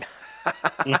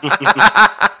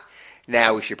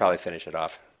 Now we should probably finish it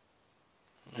off.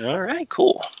 All right,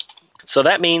 cool. So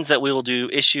that means that we will do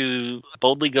issue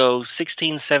Boldly Go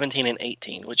 16, 17, and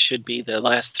 18, which should be the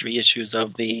last 3 issues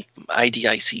of the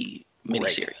IDIC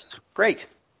miniseries. Great.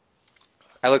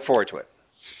 I look forward to it.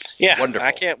 Yeah, Wonderful.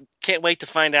 I can't wait to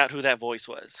find out who that voice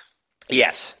was.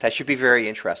 Yes, that should be very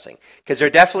interesting because they're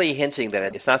definitely hinting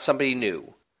that it's not somebody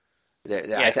new.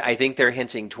 I think they're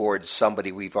hinting towards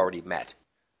somebody we've already met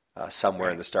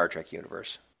somewhere in the Star Trek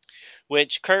universe.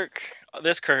 Which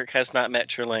this Kirk has not met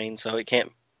Trelane, so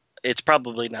it's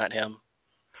probably not him.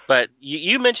 But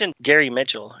you mentioned Gary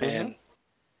Mitchell, and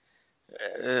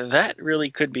that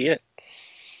really could be it.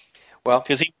 Well,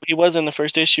 because he was in the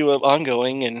first issue of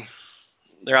Ongoing, and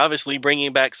they're obviously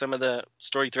bringing back some of the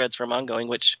story threads from Ongoing,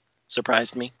 which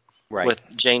surprised me. Right. With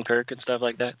Jane Kirk and stuff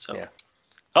like that. So, yeah.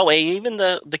 Oh, even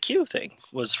the Q thing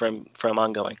was from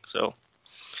Ongoing. So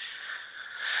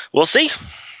we'll see.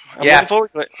 I'm looking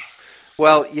forward to it.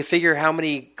 Well, you figure how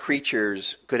many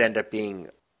creatures could end up being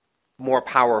more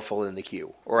powerful than the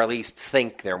Q, or at least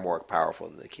think they're more powerful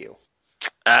than the Q.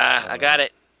 I got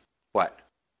it. What?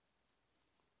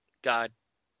 God.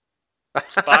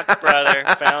 Spock's brother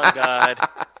found God,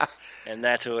 and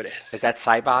that's who it is. Is that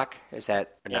Cybok? Is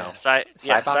that no?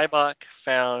 Cybok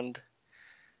found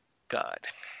God.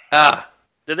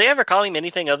 Did they ever call him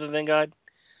anything other than God?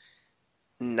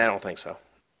 I don't think so.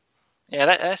 Yeah,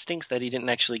 that stinks that he didn't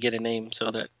actually get a name,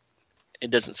 so that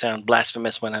it doesn't sound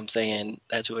blasphemous when I'm saying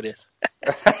that's who it is.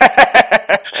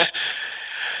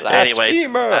 Anyways,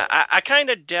 I kind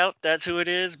of doubt that's who it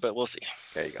is, but we'll see.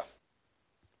 There you go.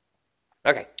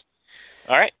 Okay.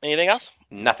 All right. Anything else?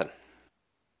 Nothing.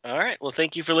 All right. Well,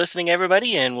 thank you for listening,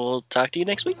 everybody, and we'll talk to you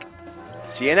next week.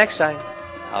 See you next time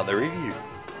on the review.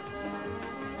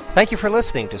 Thank you for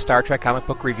listening to Star Trek Comic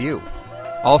Book Review.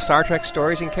 All Star Trek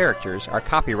stories and characters are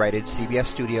copyrighted CBS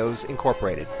Studios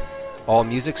Incorporated. All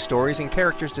music, stories, and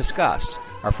characters discussed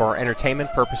are for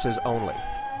entertainment purposes only.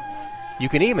 You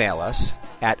can email us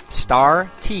at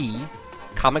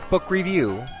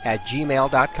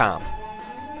startcomicbookreview@gmail.com.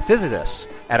 Visit us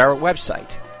at our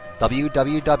website,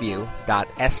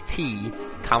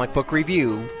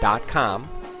 www.stcomicbookreview.com.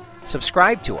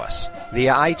 Subscribe to us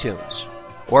via iTunes,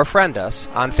 or friend us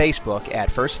on Facebook at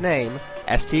first name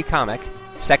ST Comic,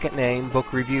 second name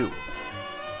Book Review.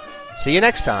 See you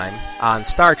next time on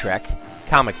Star Trek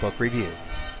Comic Book Review.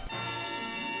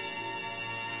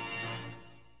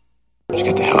 Let's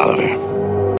get the hell out of here.